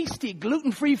of tasty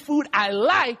gluten-free food I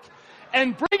like,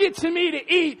 and bring it to me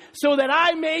to eat so that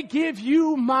I may give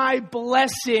you my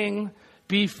blessing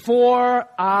before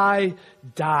I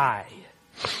die.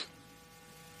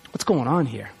 What's going on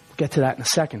here? We'll get to that in a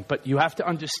second. But you have to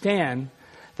understand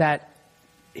that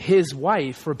his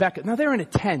wife, Rebecca, now they're in a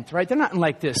tent, right? They're not in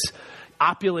like this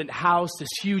opulent house, this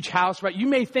huge house, right? You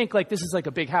may think like this is like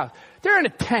a big house. They're in a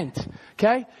tent,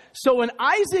 okay? So when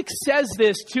Isaac says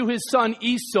this to his son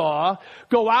Esau,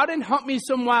 go out and hunt me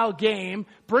some wild game,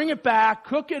 bring it back,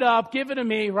 cook it up, give it to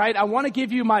me, right? I want to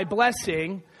give you my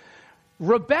blessing.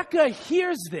 Rebecca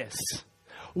hears this.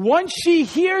 Once she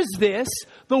hears this,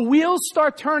 the wheels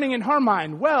start turning in her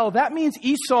mind. Well, that means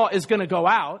Esau is going to go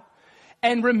out.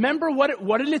 And remember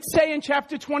what did it say in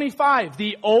chapter 25?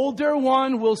 The older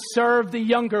one will serve the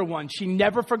younger one. She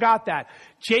never forgot that.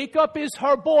 Jacob is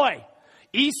her boy.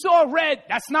 Esau read,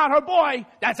 that's not her boy.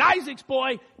 That's Isaac's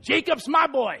boy. Jacob's my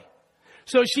boy.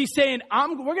 So she's saying,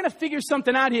 we're going to figure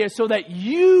something out here so that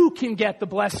you can get the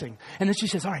blessing. And then she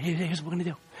says, all right, here's what we're going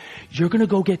to do. You're going to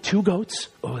go get 2 goats.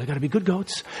 Oh, they got to be good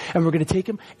goats. And we're going to take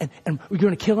them and we're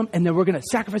going to kill them. And then we're going to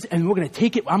sacrifice it. And we're going to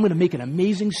take it. I'm going to make an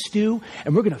amazing stew.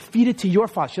 And we're going to feed it to your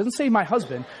father. She doesn't say my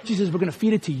husband. She says, we're going to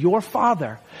feed it to your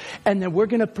father. And then we're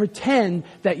going to pretend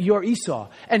that you're Esau.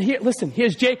 And here, listen,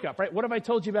 here's Jacob, right? What have I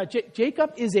told you about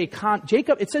Jacob?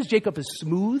 It says Jacob is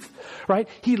smooth, right?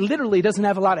 He literally doesn't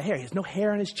have a lot of hair. He has no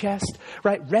hair on his chest,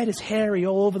 right? Red is hairy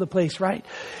all over the place, right?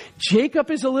 Jacob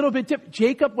is a little bit different.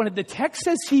 Jacob, when the text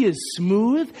says he is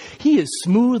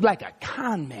smooth like a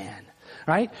con man,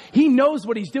 right? He knows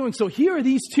what he's doing. So here are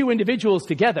these 2 individuals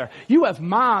together. You have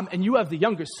mom and you have the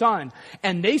younger son,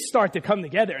 and they start to come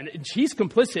together, and she's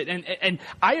complicit. And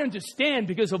I understand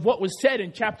because of what was said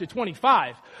in chapter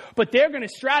 25, but they're going to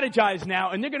strategize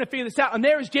now, and they're going to figure this out. And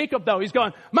there is Jacob, though. He's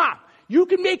going, Mom, You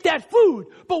can make that food,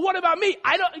 but what about me?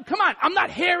 Come on, I'm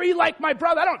not hairy like my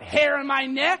brother. I don't have hair on my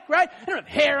neck, right? I don't have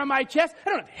hair on my chest. I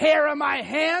don't have hair on my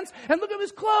hands. And look at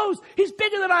his clothes. He's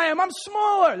bigger than I am. I'm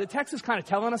smaller. The text is kind of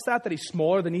telling us that he's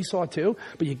smaller than Esau too,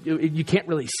 but you can't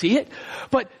really see it.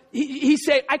 But he's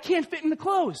saying, I can't fit in the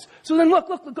clothes. So then look,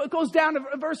 it goes down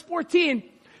to verse 14.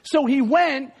 So he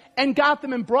went and got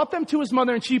them and brought them to his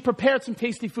mother, and she prepared some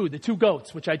tasty food, the 2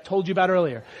 goats, which I told you about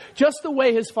earlier, just the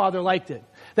way his father liked it.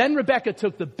 Then Rebekah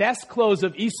took the best clothes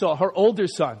of Esau, her older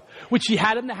son, which she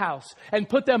had in the house, and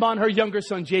put them on her younger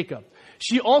son Jacob.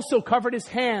 She also covered his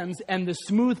hands and the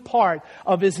smooth part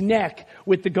of his neck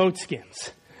with the goat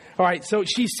skins. All right, so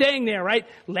she's saying there, right?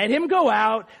 Let him go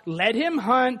out. Let him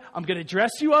hunt. I'm going to dress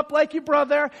you up like your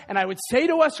brother. And I would say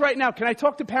to us right now, can I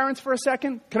talk to parents for a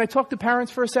second?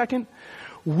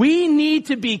 We need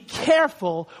to be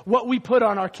careful what we put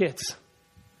on our kids.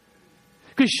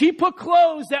 Because she put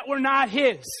clothes that were not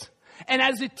his. And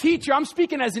as a teacher, I'm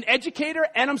speaking as an educator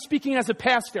and I'm speaking as a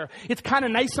pastor. It's kind of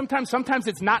nice sometimes. Sometimes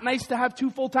it's not nice to have 2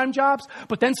 full-time jobs.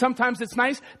 But then sometimes it's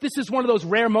nice. This is one of those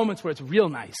rare moments where it's real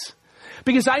nice.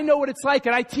 Because I know what it's like,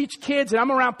 and I teach kids, and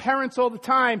I'm around parents all the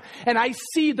time, and I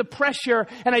see the pressure,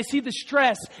 and I see the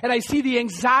stress, and I see the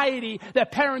anxiety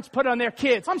that parents put on their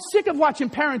kids. I'm sick of watching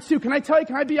parents too. Can I tell you,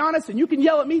 can I be honest? And you can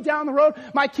yell at me down the road.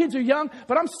 My kids are young,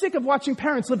 but I'm sick of watching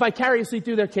parents live vicariously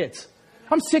through their kids.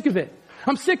 I'm sick of it.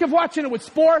 I'm sick of watching it with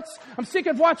sports. I'm sick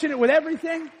of watching it with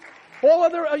everything.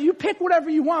 You pick whatever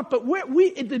you want, but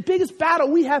the biggest battle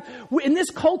we have in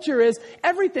this culture is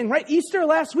everything, right? Easter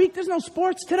last week, there's no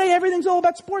sports. Today, everything's all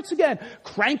about sports again.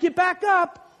 Crank it back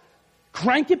up.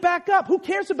 Who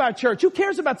cares about church? Who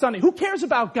cares about Sunday? Who cares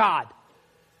about God?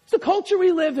 It's the culture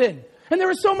we live in. And there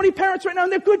are so many parents right now,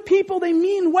 and they're good people. They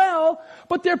mean well,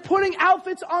 but they're putting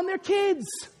outfits on their kids.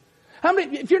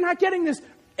 If you're not getting this,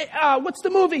 what's the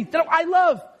movie that I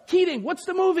love? Keating, what's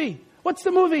the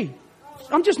movie?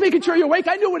 I'm just making sure you're awake.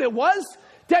 I knew what it was.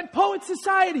 Dead Poets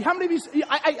Society. How many of you,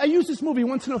 I use this movie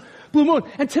once in a blue moon.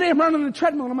 And today I'm running on the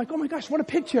treadmill and I'm like, oh my gosh, what a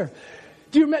picture.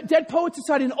 Do you remember Dead Poets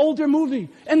Society, an older movie?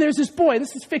 And there's this boy,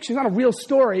 this is fiction, not a real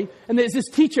story. And there's this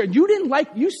teacher.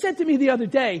 You said to me the other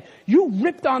day, you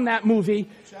ripped on that movie.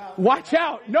 Watch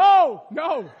out. No.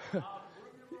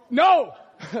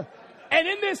 And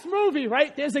in this movie,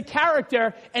 right, there's a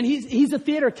character and he's a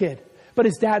theater kid. But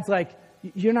his dad's like,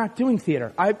 you're not doing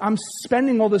theater. I'm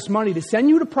spending all this money to send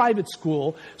you to private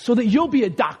school so that you'll be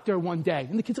a doctor one day.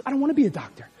 And the kid's like, I don't want to be a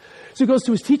doctor. So he goes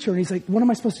to his teacher and he's like, what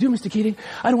am I supposed to do, Mr. Keating?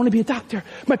 I don't want to be a doctor.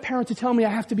 My parents are telling me I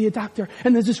have to be a doctor.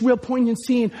 And there's this real poignant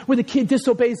scene where the kid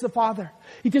disobeys the father.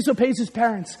 He disobeys his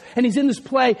parents. And he's in this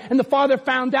play. And the father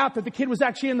found out that the kid was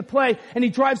actually in the play. And he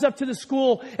drives up to the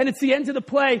school. And it's the end of the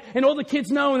play. And all the kids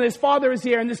know and his father is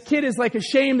here. And this kid is like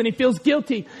ashamed and he feels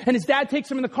guilty. And his dad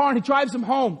takes him in the car and he drives him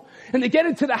home. And they get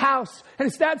into the house. And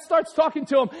his dad starts talking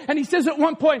to him. And he says at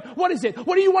one point, what is it?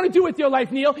 What do you want to do with your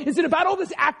life, Neil? Is it about all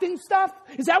this acting stuff?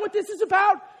 Is that what this is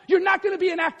about? You're not going to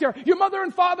be an actor. Your mother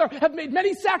and father have made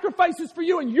many sacrifices for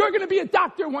you, and you're going to be a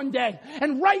doctor one day.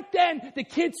 And right then, the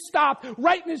kid stopped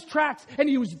right in his tracks, and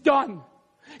he was done.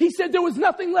 He said there was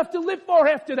nothing left to live for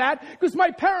after that because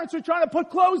my parents were trying to put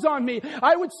clothes on me.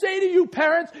 I would say to you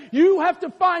parents, you have to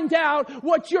find out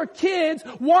what your kids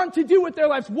want to do with their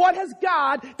lives. What has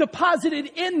God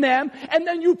deposited in them? And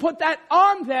then you put that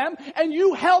on them and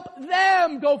you help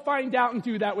them go find out and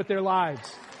do that with their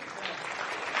lives.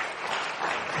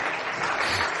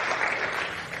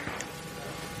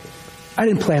 I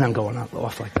didn't plan on going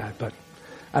off like that, but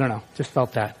I don't know, just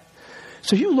felt that.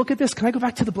 So you look at this, can I go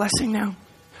back to the blessing now?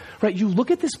 Right, you look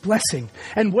at this blessing,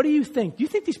 and what do you think? Do you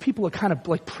think these people are kind of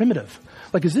like primitive?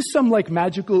 Like, is this some like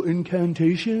magical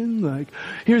incantation? Like,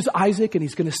 here's Isaac, and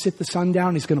he's going to sit the sun down,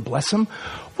 and he's going to bless him.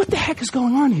 What the heck is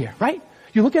going on here, right?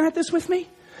 You looking at this with me?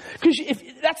 Because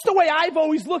that's the way I've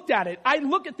always looked at it. I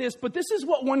look at this, but this is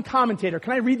what one commentator,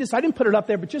 can I read this? I didn't put it up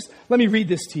there, but just let me read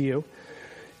this to you.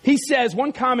 He says,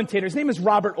 one commentator, his name is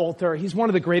Robert Alter. He's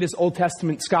one of the greatest Old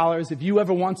Testament scholars. If you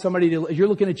ever want somebody to, if you're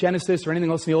looking at Genesis or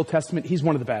anything else in the Old Testament, he's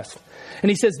one of the best.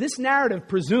 And he says, this narrative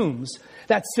presumes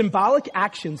that symbolic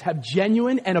actions have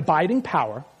genuine and abiding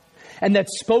power, and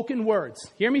that spoken words,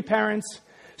 hear me parents,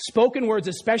 spoken words,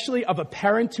 especially of a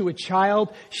parent to a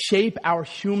child, shape our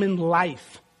human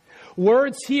life.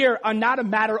 Words here are not a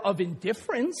matter of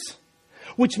indifference,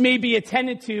 which may be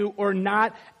attended to or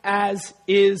not as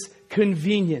is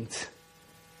convenient.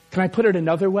 Can I put it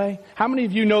another way? How many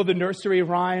of you know the nursery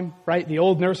rhyme, right? The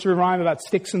old nursery rhyme about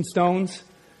sticks and stones,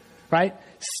 right?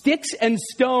 Sticks and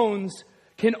stones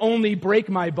can only break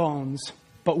my bones,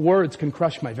 but words can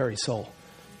crush my very soul.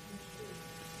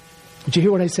 Did you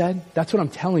hear what I said? That's what I'm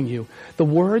telling you. The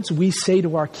words we say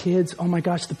to our kids, oh my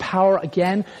gosh, the power,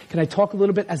 again, can I talk a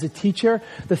little bit as a teacher?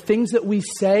 The things that we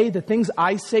say, the things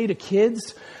I say to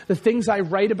kids, the things I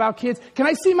write about kids. Can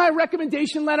I see my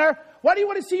recommendation letter? Why do you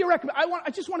want to see your recommendation? I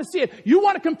just want to see it. You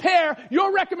want to compare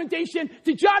your recommendation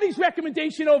to Johnny's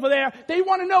recommendation over there. They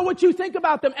want to know what you think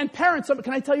about them. And parents,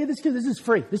 can I tell you this? Because this is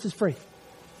free. This is free.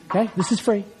 Okay? This is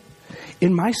free.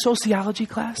 In my sociology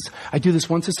class, I do this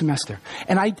once a semester,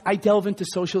 and I delve into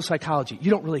social psychology.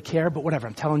 You don't really care, but whatever,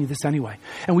 I'm telling you this anyway.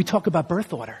 And we talk about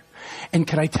birth order. And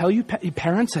can I tell you,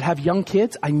 parents that have young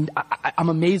kids, I'm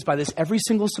amazed by this every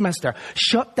single semester.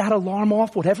 Shut that alarm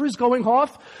off, whatever is going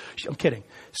off. I'm kidding.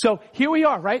 So here we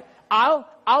are, right? I'll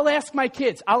ask my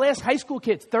kids, I'll ask high school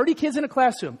kids, 30 kids in a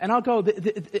classroom, and I'll go,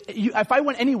 if I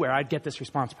went anywhere, I'd get this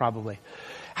response probably.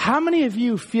 How many of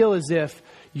you feel as if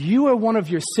you or one of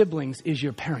your siblings is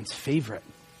your parent's favorite?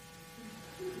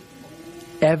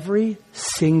 Every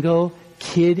single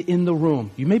kid in the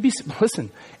room. You may be,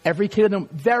 listen, every kid in the room,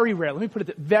 very rare. Let me put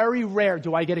it, very rare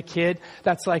do I get a kid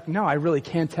that's like, no, I really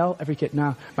can't tell. Every kid,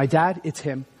 no. My dad, it's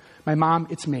him. My mom,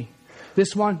 it's me.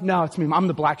 This one, no, it's me. I'm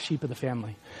the black sheep of the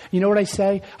family. You know what I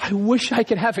say? I wish I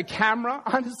could have a camera.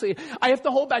 Honestly, I have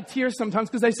to hold back tears sometimes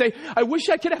because I say, I wish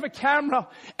I could have a camera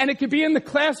and it could be in the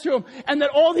classroom and that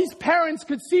all these parents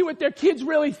could see what their kids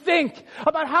really think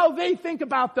about how they think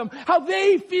about them, how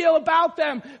they feel about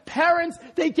them. Parents,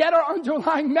 they get our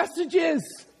underlying messages.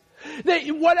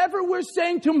 Whatever we're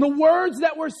saying to them, the words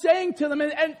that we're saying to them,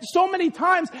 and so many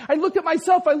times I look at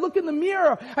myself, I look in the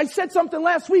mirror. I said something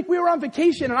last week, we were on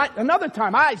vacation, and another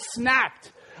time I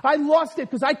snapped. I lost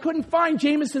it because I couldn't find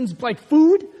Jameson's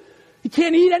food. He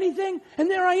can't eat anything.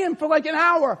 And there I am for an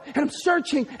hour, and I'm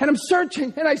searching,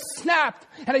 and I snapped,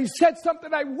 and I said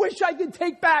something I wish I could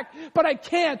take back, but I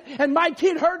can't, and my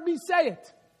kid heard me say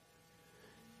it.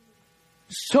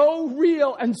 So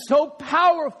real and so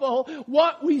powerful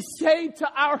what we say to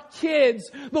our kids,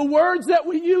 the words that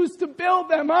we use to build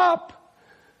them up.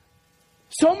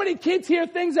 So many kids hear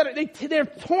things that they're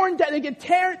torn down, they get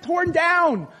torn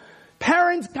down.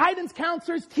 Parents, guidance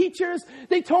counselors, teachers,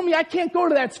 they told me I can't go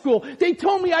to that school. They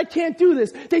told me I can't do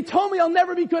this. They told me I'll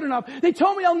never be good enough. They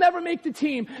told me I'll never make the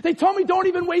team. They told me don't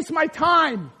even waste my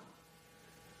time.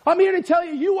 I'm here to tell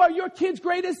you, you are your kid's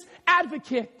greatest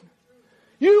advocate.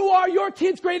 You are your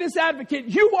kid's greatest advocate.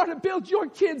 You want to build your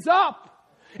kids up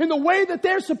in the way that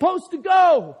they're supposed to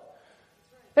go.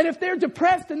 And if they're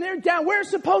depressed and they're down, we're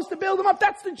supposed to build them up.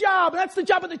 That's the job. That's the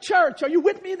job of the church. Are you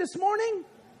with me this morning?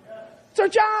 It's our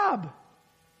job.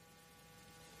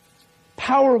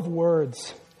 Power of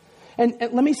words. And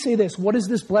let me say this. What is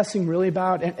this blessing really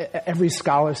about? And every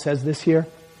scholar says this here.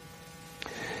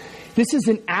 This is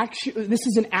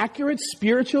an accurate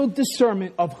spiritual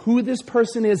discernment of who this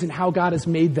person is and how God has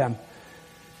made them.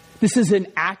 This is an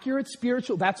accurate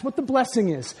spiritual, that's what the blessing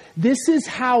is. This is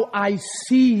how I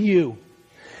see you.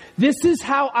 This is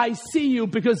how I see you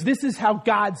because this is how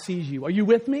God sees you. Are you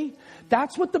with me?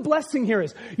 That's what the blessing here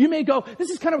is. You may go, this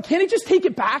is can't he just take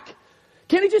it back?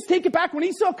 Can't he just take it back? When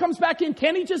Esau comes back in,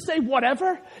 can't he just say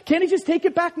whatever? Can't he just take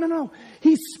it back? No.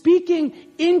 He's speaking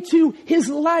into his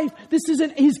life.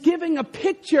 He's giving a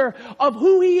picture of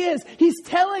who he is. He's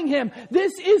telling him,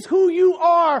 this is who you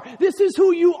are. This is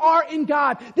who you are in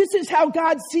God. This is how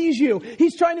God sees you.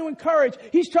 He's trying to encourage.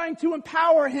 He's trying to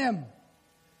empower him.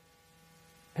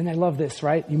 And I love this,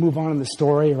 right? You move on in the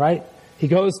story, right? He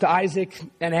goes to Isaac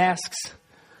and asks,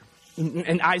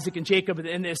 and Isaac and Jacob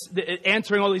and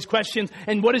answering all these questions.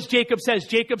 And what does Jacob says?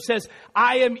 Jacob says,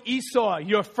 I am Esau,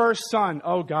 your first son.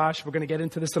 Oh gosh, we're going to get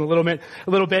into this in a little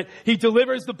bit. He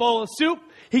delivers the bowl of soup.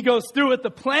 He goes through with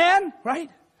the plan, right?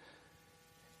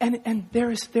 And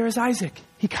there is Isaac.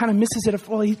 He kind of misses it.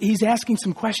 Well, he's asking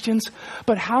some questions.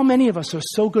 But how many of us are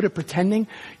so good at pretending?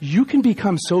 You can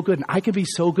become so good, and I can be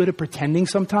so good at pretending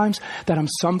sometimes that I'm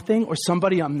something or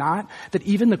somebody I'm not, that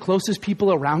even the closest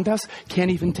people around us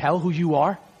can't even tell who you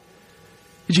are.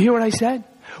 Did you hear what I said?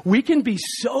 We can be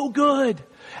so good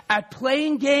at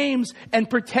playing games and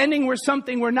pretending we're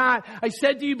something we're not. I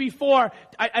said to you before,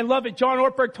 I love it. John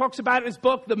Ortberg talks about it in his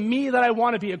book, The Me That I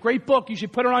Want to Be. A great book. You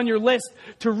should put it on your list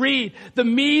to read. The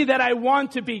me that I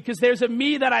want to be. Because there's a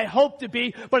me that I hope to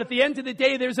be. But at the end of the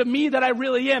day, there's a me that I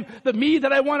really am. The me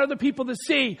that I want other people to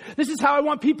see. This is how I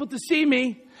want people to see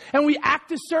me. And we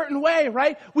act a certain way,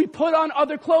 right? We put on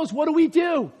other clothes. What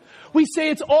do? We say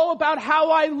it's all about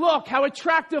how I look, how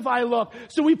attractive I look.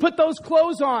 So we put those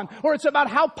clothes on. Or it's about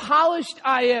how polished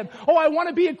I am. Oh, I want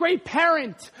to be a great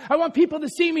parent. I want people to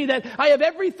see me that I have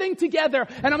everything together.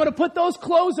 And I'm going to put those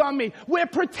clothes on me. We're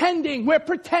pretending. We're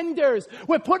pretenders.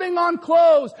 We're putting on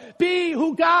clothes. Be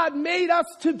who God made us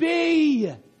to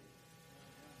be.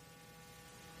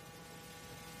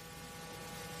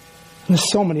 There's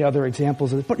so many other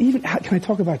examples of it. But even, can I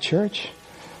talk about church?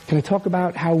 Can I talk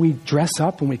about how we dress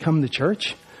up when we come to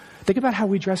church? Think about how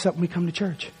we dress up when we come to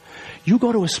church. You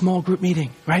go to a small group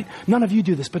meeting, right? None of you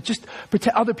do this, but just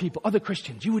pretend other people, other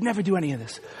Christians. You would never do any of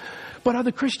this. But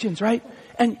other Christians, right?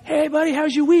 And, hey, buddy,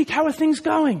 how's your week? How are things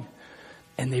going?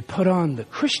 And they put on the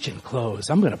Christian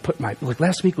clothes. I'm going to put like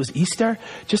last week was Easter.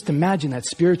 Just imagine that,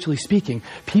 spiritually speaking.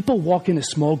 People walk into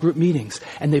small group meetings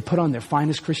and they put on their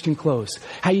finest Christian clothes.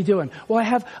 How you doing? Well, I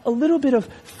have a little bit of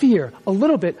fear, a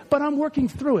little bit, but I'm working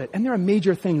through it. And there are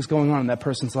major things going on in that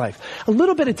person's life. A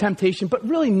little bit of temptation, but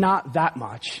really not that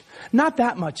much. Not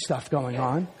that much stuff going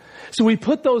on. So we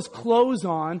put those clothes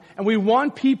on and we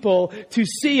want people to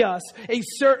see us a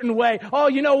certain way. Oh,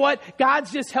 you know what?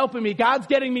 God's just helping me. God's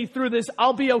getting me through this.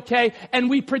 I'll be okay. And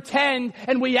we pretend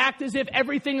and we act as if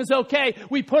everything is okay.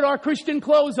 We put our Christian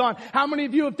clothes on. How many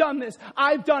of you have done this?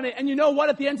 I've done it. And you know what?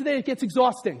 At the end of the day, it gets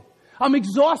exhausting. I'm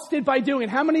exhausted by doing it.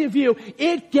 How many of you?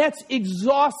 It gets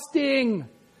exhausting.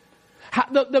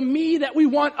 The me that we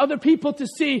want other people to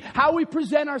see, how we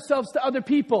present ourselves to other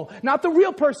people. Not the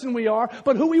real person we are,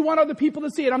 but who we want other people to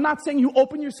see. And I'm not saying you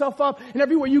open yourself up and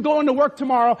everywhere you go into work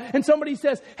tomorrow and somebody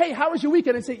says, hey, how was your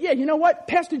weekend? And say, yeah, you know what?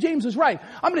 Pastor James was right.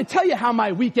 I'm going to tell you how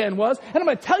my weekend was and I'm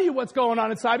going to tell you what's going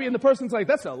on inside me. And the person's like,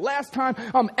 that's the last time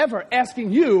I'm ever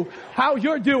asking you how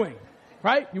you're doing.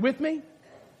 Right? You with me?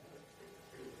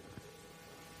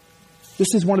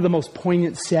 This is one of the most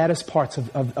poignant, saddest parts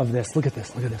of this. Look at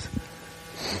this. Look at this.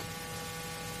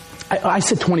 I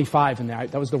said 25 in there.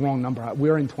 That was the wrong number.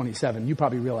 We're in 27. You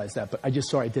probably realize that, but I just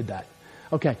saw I did that.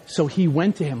 Okay, so he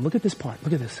went to him. Look at this part.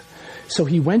 Look at this. So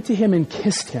he went to him and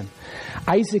kissed him.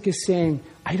 Isaac is saying,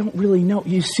 I don't really know.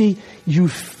 You see, you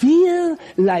feel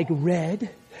like red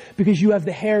because you have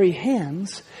the hairy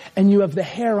hands and you have the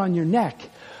hair on your neck.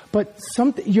 But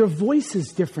your voice is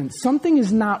different. Something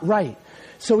is not right.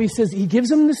 So he says, he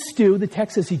gives him the stew. The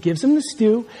text says he gives him the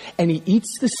stew and he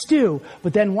eats the stew.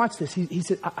 But then watch this. He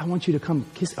said, I want you to come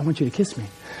kiss. I want you to kiss me.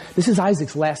 This is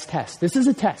Isaac's last test. This is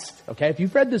a test. Okay. If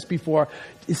you've read this before,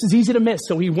 this is easy to miss.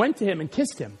 So he went to him and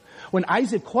kissed him. When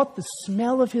Isaac caught the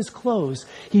smell of his clothes,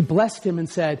 he blessed him and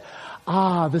said,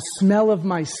 the smell of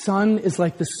my son is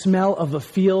like the smell of a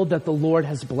field that the Lord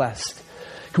has blessed.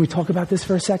 Can we talk about this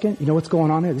for a second? You know what's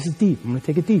going on here? This is deep. I'm going to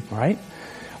take it deep. All right.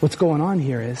 What's going on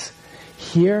here is,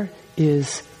 here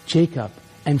is Jacob,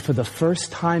 and for the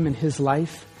first time in his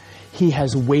life, he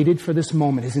has waited for this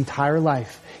moment his entire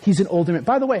life. He's an older man.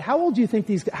 By the way, how old do you think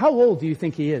he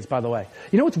is, by the way?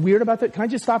 You know what's weird about that? Can I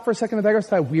just stop for a second and digress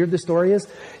how weird this story is?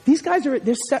 These guys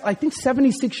I think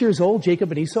 76 years old,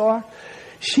 Jacob and Esau are.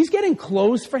 She's getting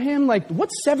clothes for him. Like,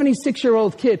 what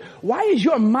 76-year-old kid? Why is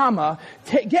your mama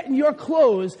getting your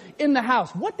clothes in the house?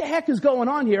 What the heck is going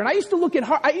on here? And I used to look at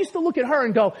her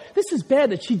and go, this is bad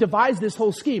that she devised this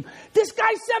whole scheme. This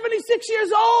guy's 76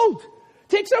 years old.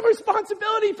 Take some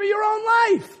responsibility for your own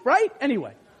life, right?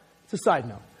 Anyway, it's a side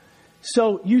note.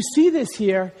 So you see this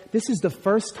here. This is the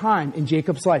first time in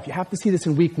Jacob's life. You have to see this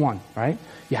in week 1, right?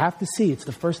 You have to see it's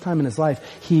the first time in his life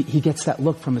he gets that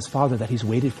look from his father that he's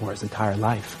waited for his entire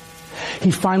life. He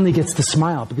finally gets the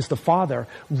smile because the father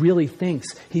really thinks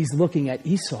he's looking at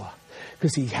Esau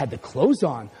because he had the clothes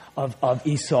on of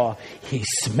Esau. He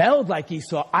smelled like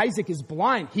Esau. Isaac is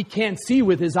blind. He can't see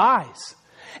with his eyes.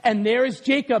 And there is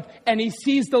Jacob, and he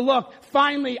sees the look.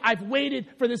 Finally, I've waited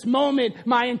for this moment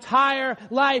my entire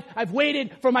life. I've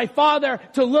waited for my father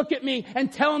to look at me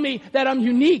and tell me that I'm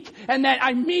unique and that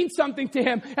I mean something to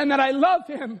him and that I love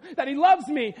him, that he loves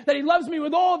me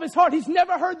with all of his heart. He's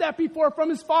never heard that before from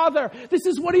his father. This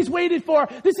is what he's waited for.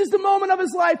 This is the moment of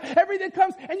his life. Everything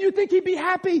comes, and you think he'd be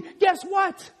happy. Guess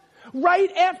what?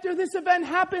 Right after this event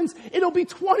happens, it'll be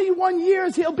 21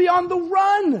 years. He'll be on the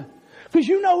run. Because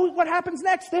you know what happens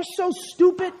next. They're so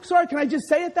stupid. Sorry, can I just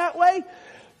say it that way?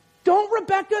 Don't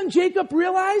Rebecca and Jacob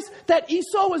realize that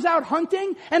Esau was out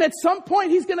hunting and at some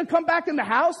point he's going to come back in the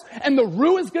house and the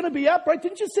rue is going to be up, right?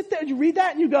 Didn't you sit there and you read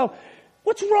that and you go,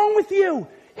 what's wrong with you?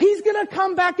 He's going to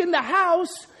come back in the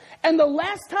house and the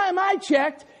last time I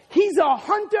checked, he's a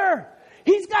hunter.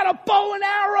 He's got a bow and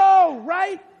arrow,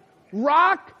 right?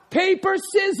 Rock, paper,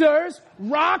 scissors.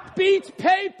 Rock beats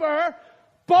paper.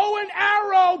 Bow and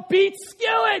arrow beats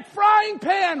skillet, frying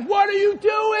pan. What are you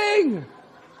doing?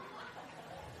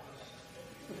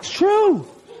 It's true.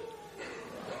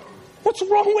 What's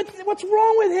wrong with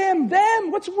him?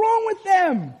 Them? What's wrong with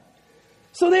them?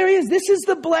 So there he is. This is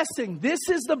the blessing. This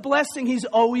is the blessing he's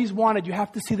always wanted. You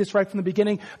have to see this right from the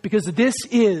beginning, because this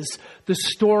is the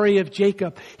story of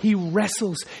Jacob. He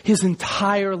wrestles his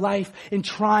entire life in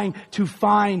trying to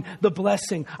find the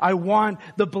blessing. I want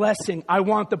the blessing. I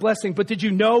want the blessing. But did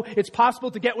you know it's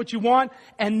possible to get what you want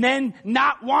and then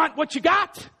not want what you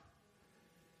got?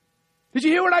 Did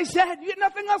you hear what I said? You get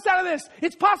nothing else out of this.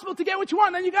 It's possible to get what you want,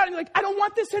 and then you got it, and you're like, I don't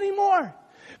want this anymore.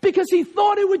 Because he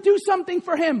thought it would do something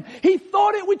for him. He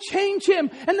thought it would change him.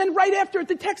 And then right after it,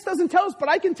 the text doesn't tell us, but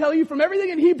I can tell you from everything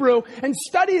in Hebrew and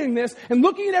studying this and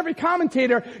looking at every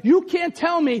commentator, you can't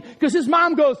tell me, because his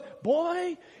mom goes,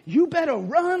 boy, you better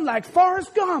run like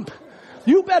Forrest Gump.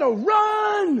 You better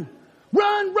run,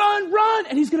 run, run, run.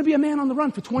 And he's going to be a man on the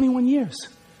run for 21 years.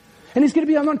 And he's going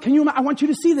to be on the run. I want you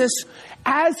to see this.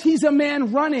 As he's a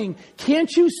man running,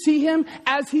 can't you see him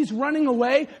as he's running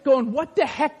away going, what the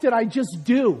heck did I just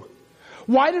do?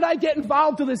 Why did I get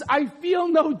involved with this? I feel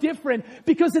no different,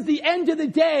 because at the end of the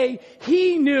day,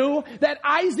 he knew that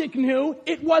Isaac knew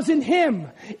it wasn't him.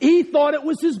 He thought it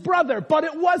was his brother, but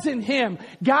it wasn't him.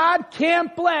 God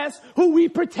can't bless who we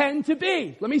pretend to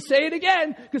be. Let me say it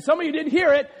again, because some of you didn't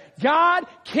hear it. God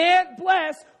can't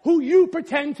bless who you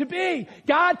pretend to be.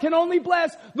 God can only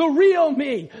bless the real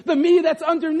me, the me that's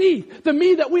underneath, the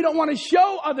me that we don't want to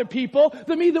show other people,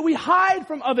 the me that we hide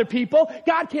from other people.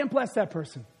 God can't bless that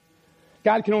person.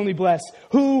 God can only bless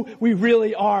who we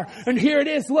really are. And here it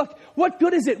is. Look, what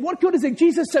good is it? What good is it?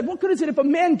 Jesus said, what good is it if a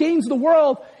man gains the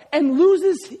world and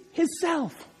loses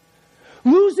himself?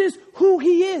 Loses who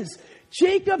he is.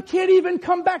 Jacob can't even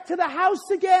come back to the house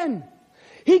again.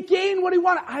 He gained what he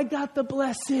wanted. I got the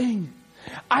blessing.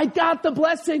 I got the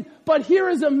blessing. But here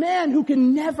is a man who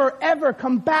can never, ever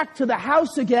come back to the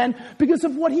house again because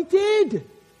of what he did.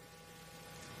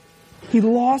 He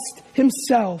lost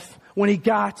himself when he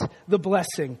got the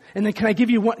blessing. And then can I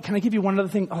give you one other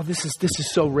thing? Oh, this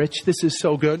is so rich. This is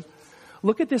so good.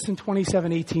 Look at this in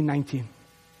 27:18-19.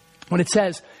 When it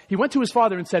says, he went to his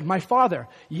father and said, my father.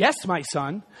 Yes, my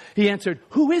son. He answered,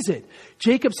 who is it?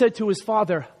 Jacob said to his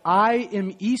father, I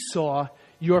am Esau,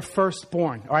 your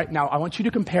firstborn. All right, now I want you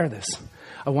to compare this.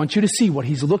 I want you to see what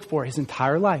he's looked for his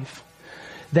entire life.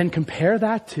 Then compare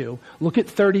that to, look at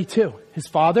 32. His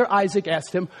father Isaac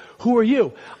asked him, who are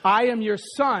you? I am your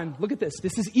son. Look at this.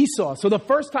 This is Esau. So the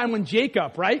first time when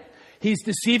Jacob, right? He's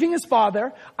deceiving his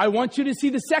father. I want you to see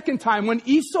the second time when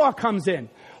Esau comes in.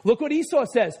 Look what Esau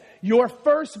says. Your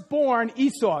firstborn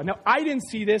Esau. Now, I didn't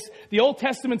see this. The Old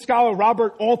Testament scholar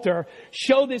Robert Alter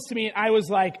showed this to me, and I was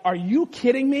like, are you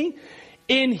kidding me?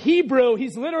 In Hebrew,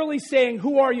 he's literally saying,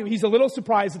 who are you? He's a little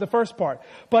surprised at the first part.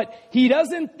 But he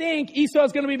doesn't think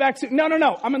Esau's going to be back soon.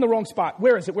 No. I'm in the wrong spot.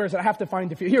 Where is it? I have to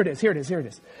find a few. Here it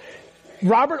is.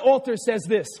 Robert Alter says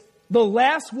this. The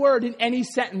last word in any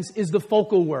sentence is the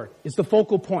focal word, is the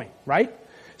focal point, right?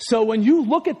 So when you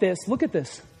look at this.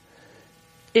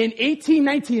 In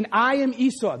 18:19, I am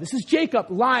Esau. This is Jacob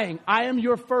lying. I am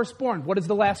your firstborn. What is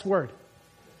the last word?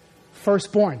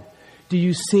 Firstborn. Do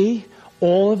you see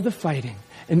all of the fighting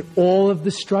and all of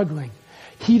the struggling?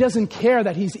 He doesn't care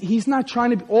that he's not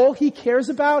trying to, all he cares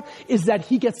about is that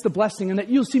he gets the blessing and that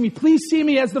you'll see me. Please see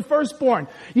me as the firstborn.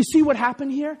 You see what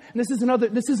happened here? And this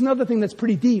is another thing that's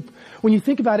pretty deep. When you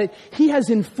think about it, he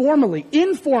has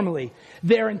informally,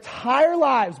 their entire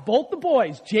lives, both the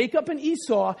boys, Jacob and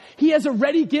Esau, he has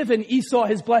already given Esau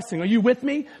his blessing. Are you with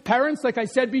me? Parents, like I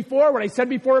said before, what I said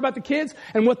before about the kids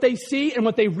and what they see and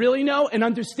what they really know and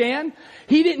understand,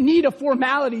 he didn't need a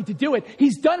formality to do it.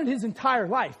 He's done it his entire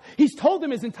life. He's told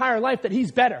them his entire life that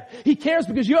he's better. He cares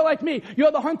because you're like me.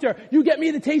 You're the hunter. You get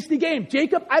me the tasty game.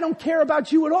 Jacob, I don't care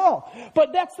about you at all.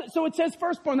 But so it says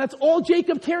firstborn. That's all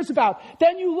Jacob cares about.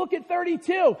 Then you look at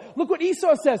 32. Look what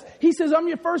Esau says. He says, I'm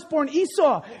your firstborn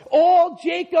Esau. All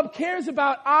Jacob cares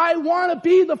about, I want to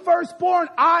be the firstborn.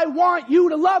 I want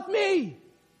you to love me.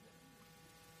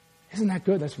 Isn't that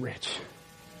good? That's rich.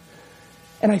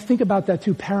 And I think about that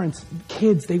too. Parents,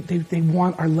 kids, they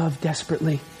want our love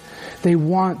desperately.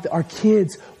 Our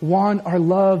kids want our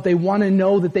love. They want to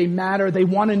know that they matter. They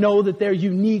want to know that they're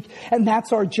unique. And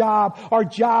that's our job. Our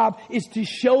job is to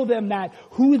show them that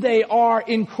who they are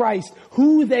in Christ.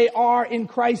 Who they are in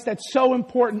Christ. That's so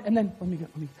important. And then,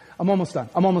 I'm almost done.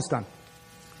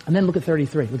 And then look at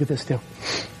 33. Look at this too.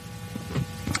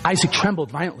 Isaac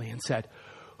trembled violently and said,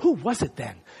 who was it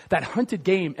then that hunted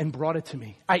game and brought it to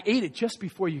me? I ate it just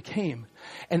before you came,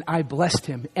 and I blessed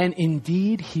him, and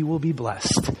indeed he will be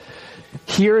blessed.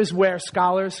 Here is where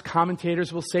scholars,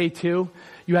 commentators will say too,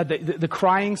 you had the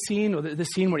crying scene, or the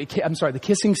scene where the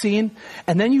kissing scene.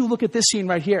 And then you look at this scene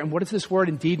right here, and what does this word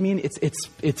indeed mean?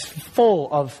 It's full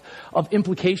of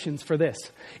implications for this.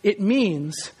 It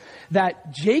means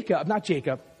that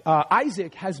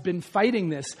Isaac has been fighting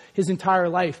this his entire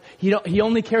life. He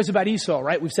only cares about Esau,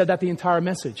 right? We've said that the entire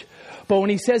message. But when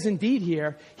he says indeed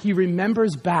here, he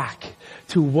remembers back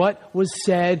to what was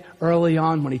said early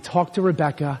on when he talked to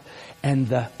Rebekah, and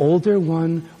the older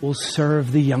one will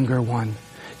serve the younger one.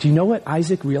 Do you know what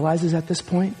Isaac realizes at this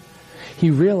point?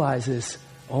 He realizes,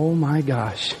 oh my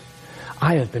gosh,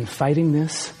 I have been fighting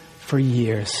this for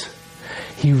years.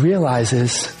 He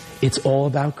realizes it's all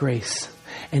about grace.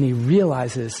 And he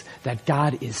realizes that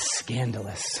God is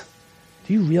scandalous.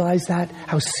 Do you realize that?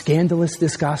 How scandalous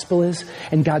this gospel is?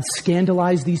 And God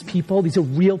scandalized these people. These are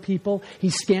real people. He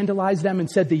scandalized them and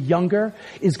said the younger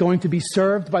is going to be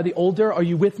served by the older. Are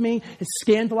you with me? It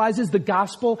scandalizes the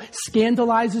gospel,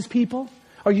 scandalizes people.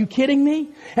 Are you kidding me?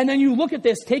 And then you look at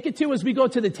this, take it to as we go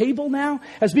to the table now.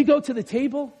 As we go to the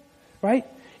table, right?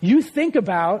 You think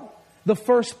about the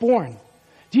firstborn.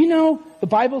 Do you know the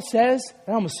Bible says,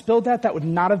 I almost spilled that, that would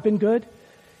not have been good.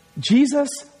 Jesus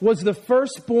was the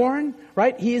firstborn,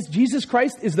 right? Jesus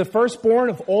Christ is the firstborn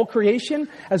of all creation.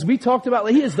 As we talked about,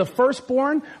 he is the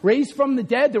firstborn, raised from the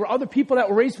dead. There were other people that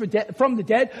were raised from the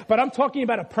dead, but I'm talking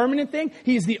about a permanent thing.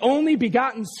 He is the only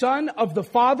begotten Son of the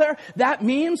Father. That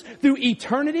means through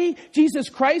eternity, Jesus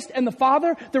Christ and the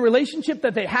Father, the relationship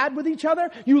that they had with each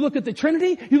other. You look at the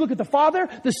Trinity, you look at the Father,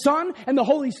 the Son, and the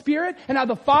Holy Spirit, and how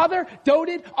the Father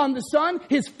doted on the Son,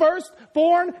 his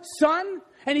firstborn Son.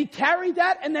 And he carried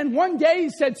that, and then one day he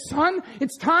said, son,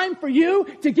 it's time for you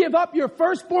to give up your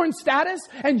firstborn status,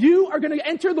 and you are going to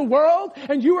enter the world,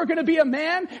 and you are going to be a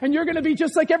man, and you're going to be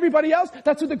just like everybody else.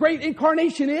 That's what the great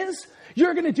incarnation is.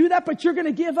 You're going to do that, but you're going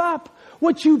to give up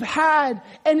what you've had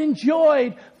and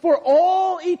enjoyed for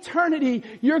all eternity.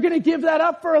 You're going to give that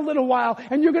up for a little while,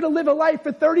 and you're going to live a life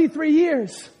for 33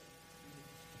 years.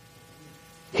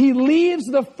 He leaves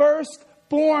the firstborn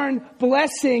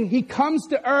blessing. He comes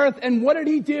to earth, and what did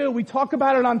he do? We talk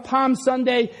about it on Palm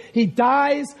Sunday. He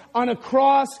dies on a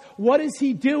cross. What is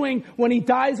he doing when he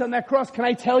dies on that cross? Can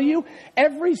I tell you?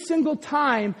 Every single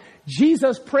time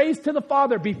Jesus prays to the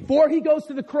Father before he goes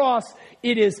to the cross,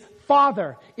 it is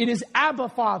Father. It is Abba,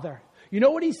 Father. You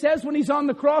know what he says when he's on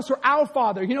the cross? Or our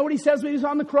Father. You know what he says when he's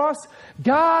on the cross?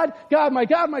 God, my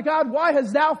God, why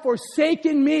hast thou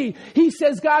forsaken me? He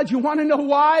says, God, you want to know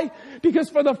why? Because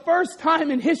for the first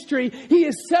time in history, he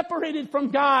is separated from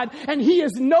God, and he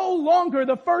is no longer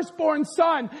the firstborn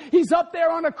son. He's up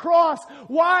there on a cross.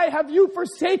 Why have you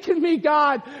forsaken me,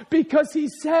 God? Because he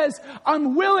says,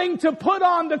 I'm willing to put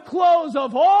on the clothes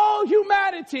of all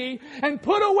humanity and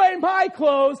put away my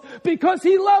clothes because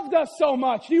he loved us so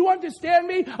much. Do you understand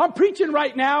me? I'm preaching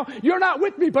right now. You're not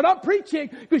with me, but I'm preaching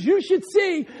because you should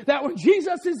see that when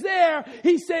Jesus is there,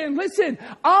 he's saying, listen,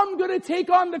 I'm going to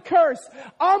take on the curse.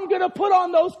 I'm going to put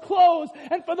on those clothes.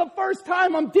 And for the first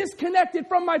time, I'm disconnected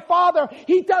from my Father.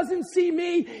 He doesn't see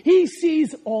me. He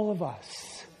sees all of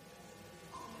us.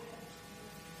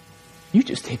 You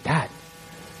just take that.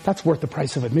 That's worth the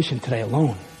price of admission today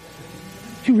alone.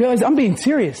 You realize I'm being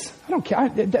serious. I don't care.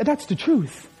 That's the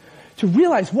truth. To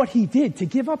realize what he did, to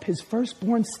give up his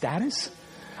firstborn status.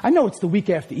 I know it's the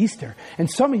week after Easter, and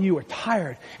some of you are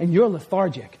tired and you're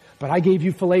lethargic, but I gave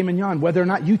you filet mignon. Whether or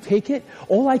not you take it,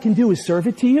 all I can do is serve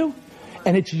it to you,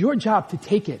 and it's your job to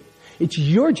take it. It's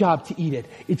your job to eat it.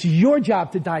 It's your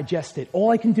job to digest it. All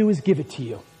I can do is give it to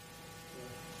you.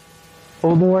 Oh,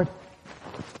 Lord,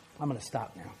 I'm going to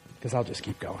stop now because I'll just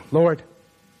keep going. Lord,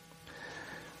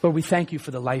 we thank you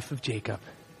for the life of Jacob.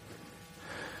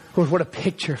 Lord, what a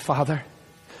picture, Father.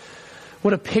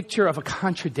 What a picture of a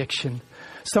contradiction.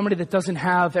 Somebody that doesn't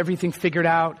have everything figured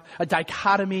out. A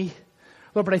dichotomy.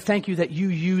 Lord, but I thank you that you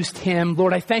used him.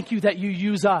 Lord, I thank you that you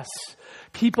use us.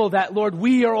 People that, Lord,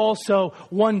 we are also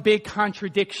one big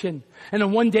contradiction. And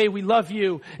then one day we love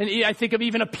you. And I think of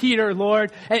even a Peter,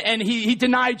 Lord, and he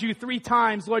denied you 3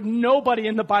 times. Lord, nobody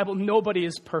in the Bible, nobody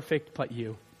is perfect but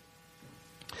you.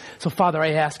 So, Father,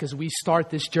 I ask as we start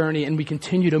this journey and we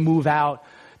continue to move out,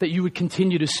 that you would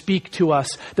continue to speak to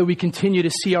us, that we continue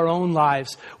to see our own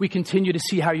lives. We continue to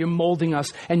see how you're molding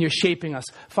us and you're shaping us.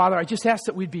 Father, I just ask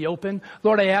that we'd be open.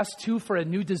 Lord, I ask too for a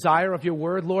new desire of your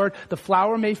word. Lord, the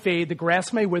flower may fade, the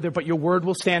grass may wither, but your word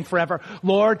will stand forever.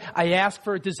 Lord, I ask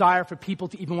for a desire for people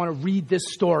to even want to read this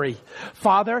story.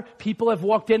 Father, people have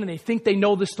walked in and they think they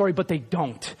know this story, but they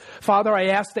don't. Father, I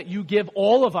ask that you give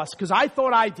all of us, because I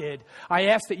thought I did, I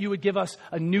ask that you would give us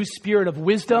a new spirit of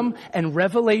wisdom and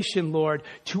revelation, Lord,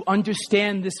 to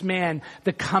understand this man,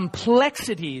 the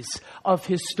complexities of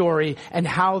his story, and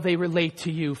how they relate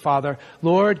to you, Father.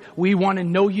 Lord, we want to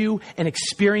know you and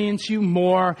experience you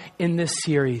more in this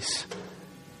series.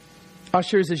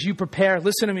 Ushers, as you prepare,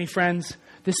 listen to me, friends.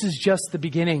 This is just the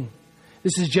beginning.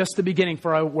 This is just the beginning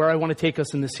for where I want to take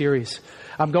us in this series.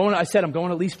 I'm going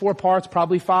at least 4 parts,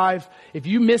 probably 5. If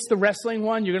you miss the wrestling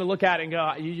one, you're going to look at it and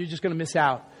go, you're just going to miss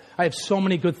out. I have so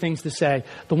many good things to say.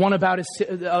 The one about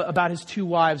his 2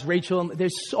 wives, Rachel,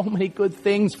 there's so many good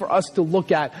things for us to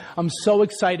look at. I'm so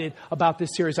excited about this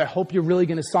series. I hope you're really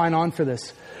going to sign on for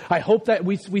this. I hope that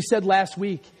we said last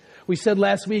week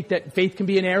that faith can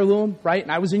be an heirloom, right?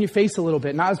 And I was in your face a little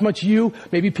bit. Not as much you,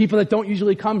 maybe people that don't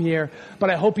usually come here, but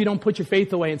I hope you don't put your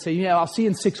faith away and say, yeah, I'll see you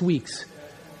in 6 weeks.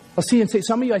 I'll see you in 6.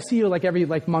 Some of you, I see you every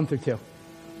month or 2.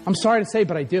 I'm sorry to say,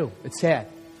 but I do. It's sad.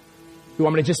 You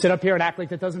want me to just sit up here and act like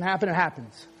that doesn't happen? It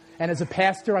happens. And as a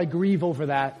pastor, I grieve over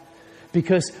that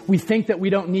because we think that we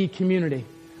don't need community.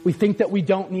 We think that we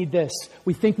don't need this.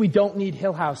 We think we don't need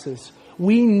hill houses.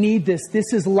 We need this.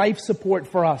 This is life support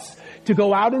for us. To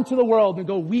go out into the world and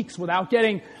go weeks without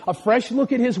getting a fresh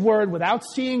look at His Word, without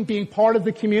being part of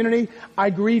the community,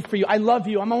 I grieve for you. I love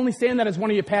you. I'm only saying that as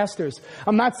one of your pastors.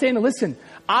 I'm not saying to listen.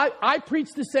 I preach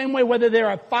the same way whether there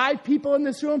are 5 people in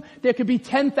this room, there could be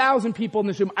 10,000 people in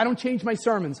this room. I don't change my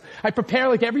sermons. I prepare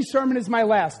like every sermon is my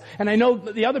last. And I know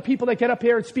the other people that get up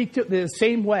here and speak to the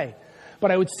same way.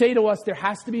 But I would say to us, there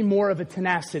has to be more of a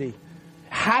tenacity.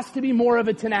 Has to be more of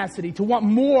a tenacity to want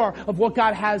more of what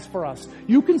God has for us.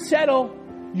 You can settle.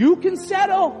 You can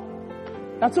settle.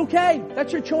 That's okay.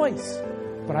 That's your choice.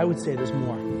 But I would say there's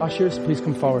more. Ushers, please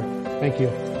come forward. Thank you.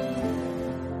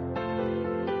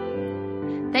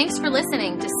 Thanks for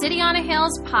listening to City on a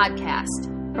Hill's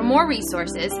podcast. For more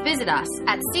resources, visit us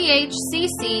at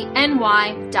chccny.com.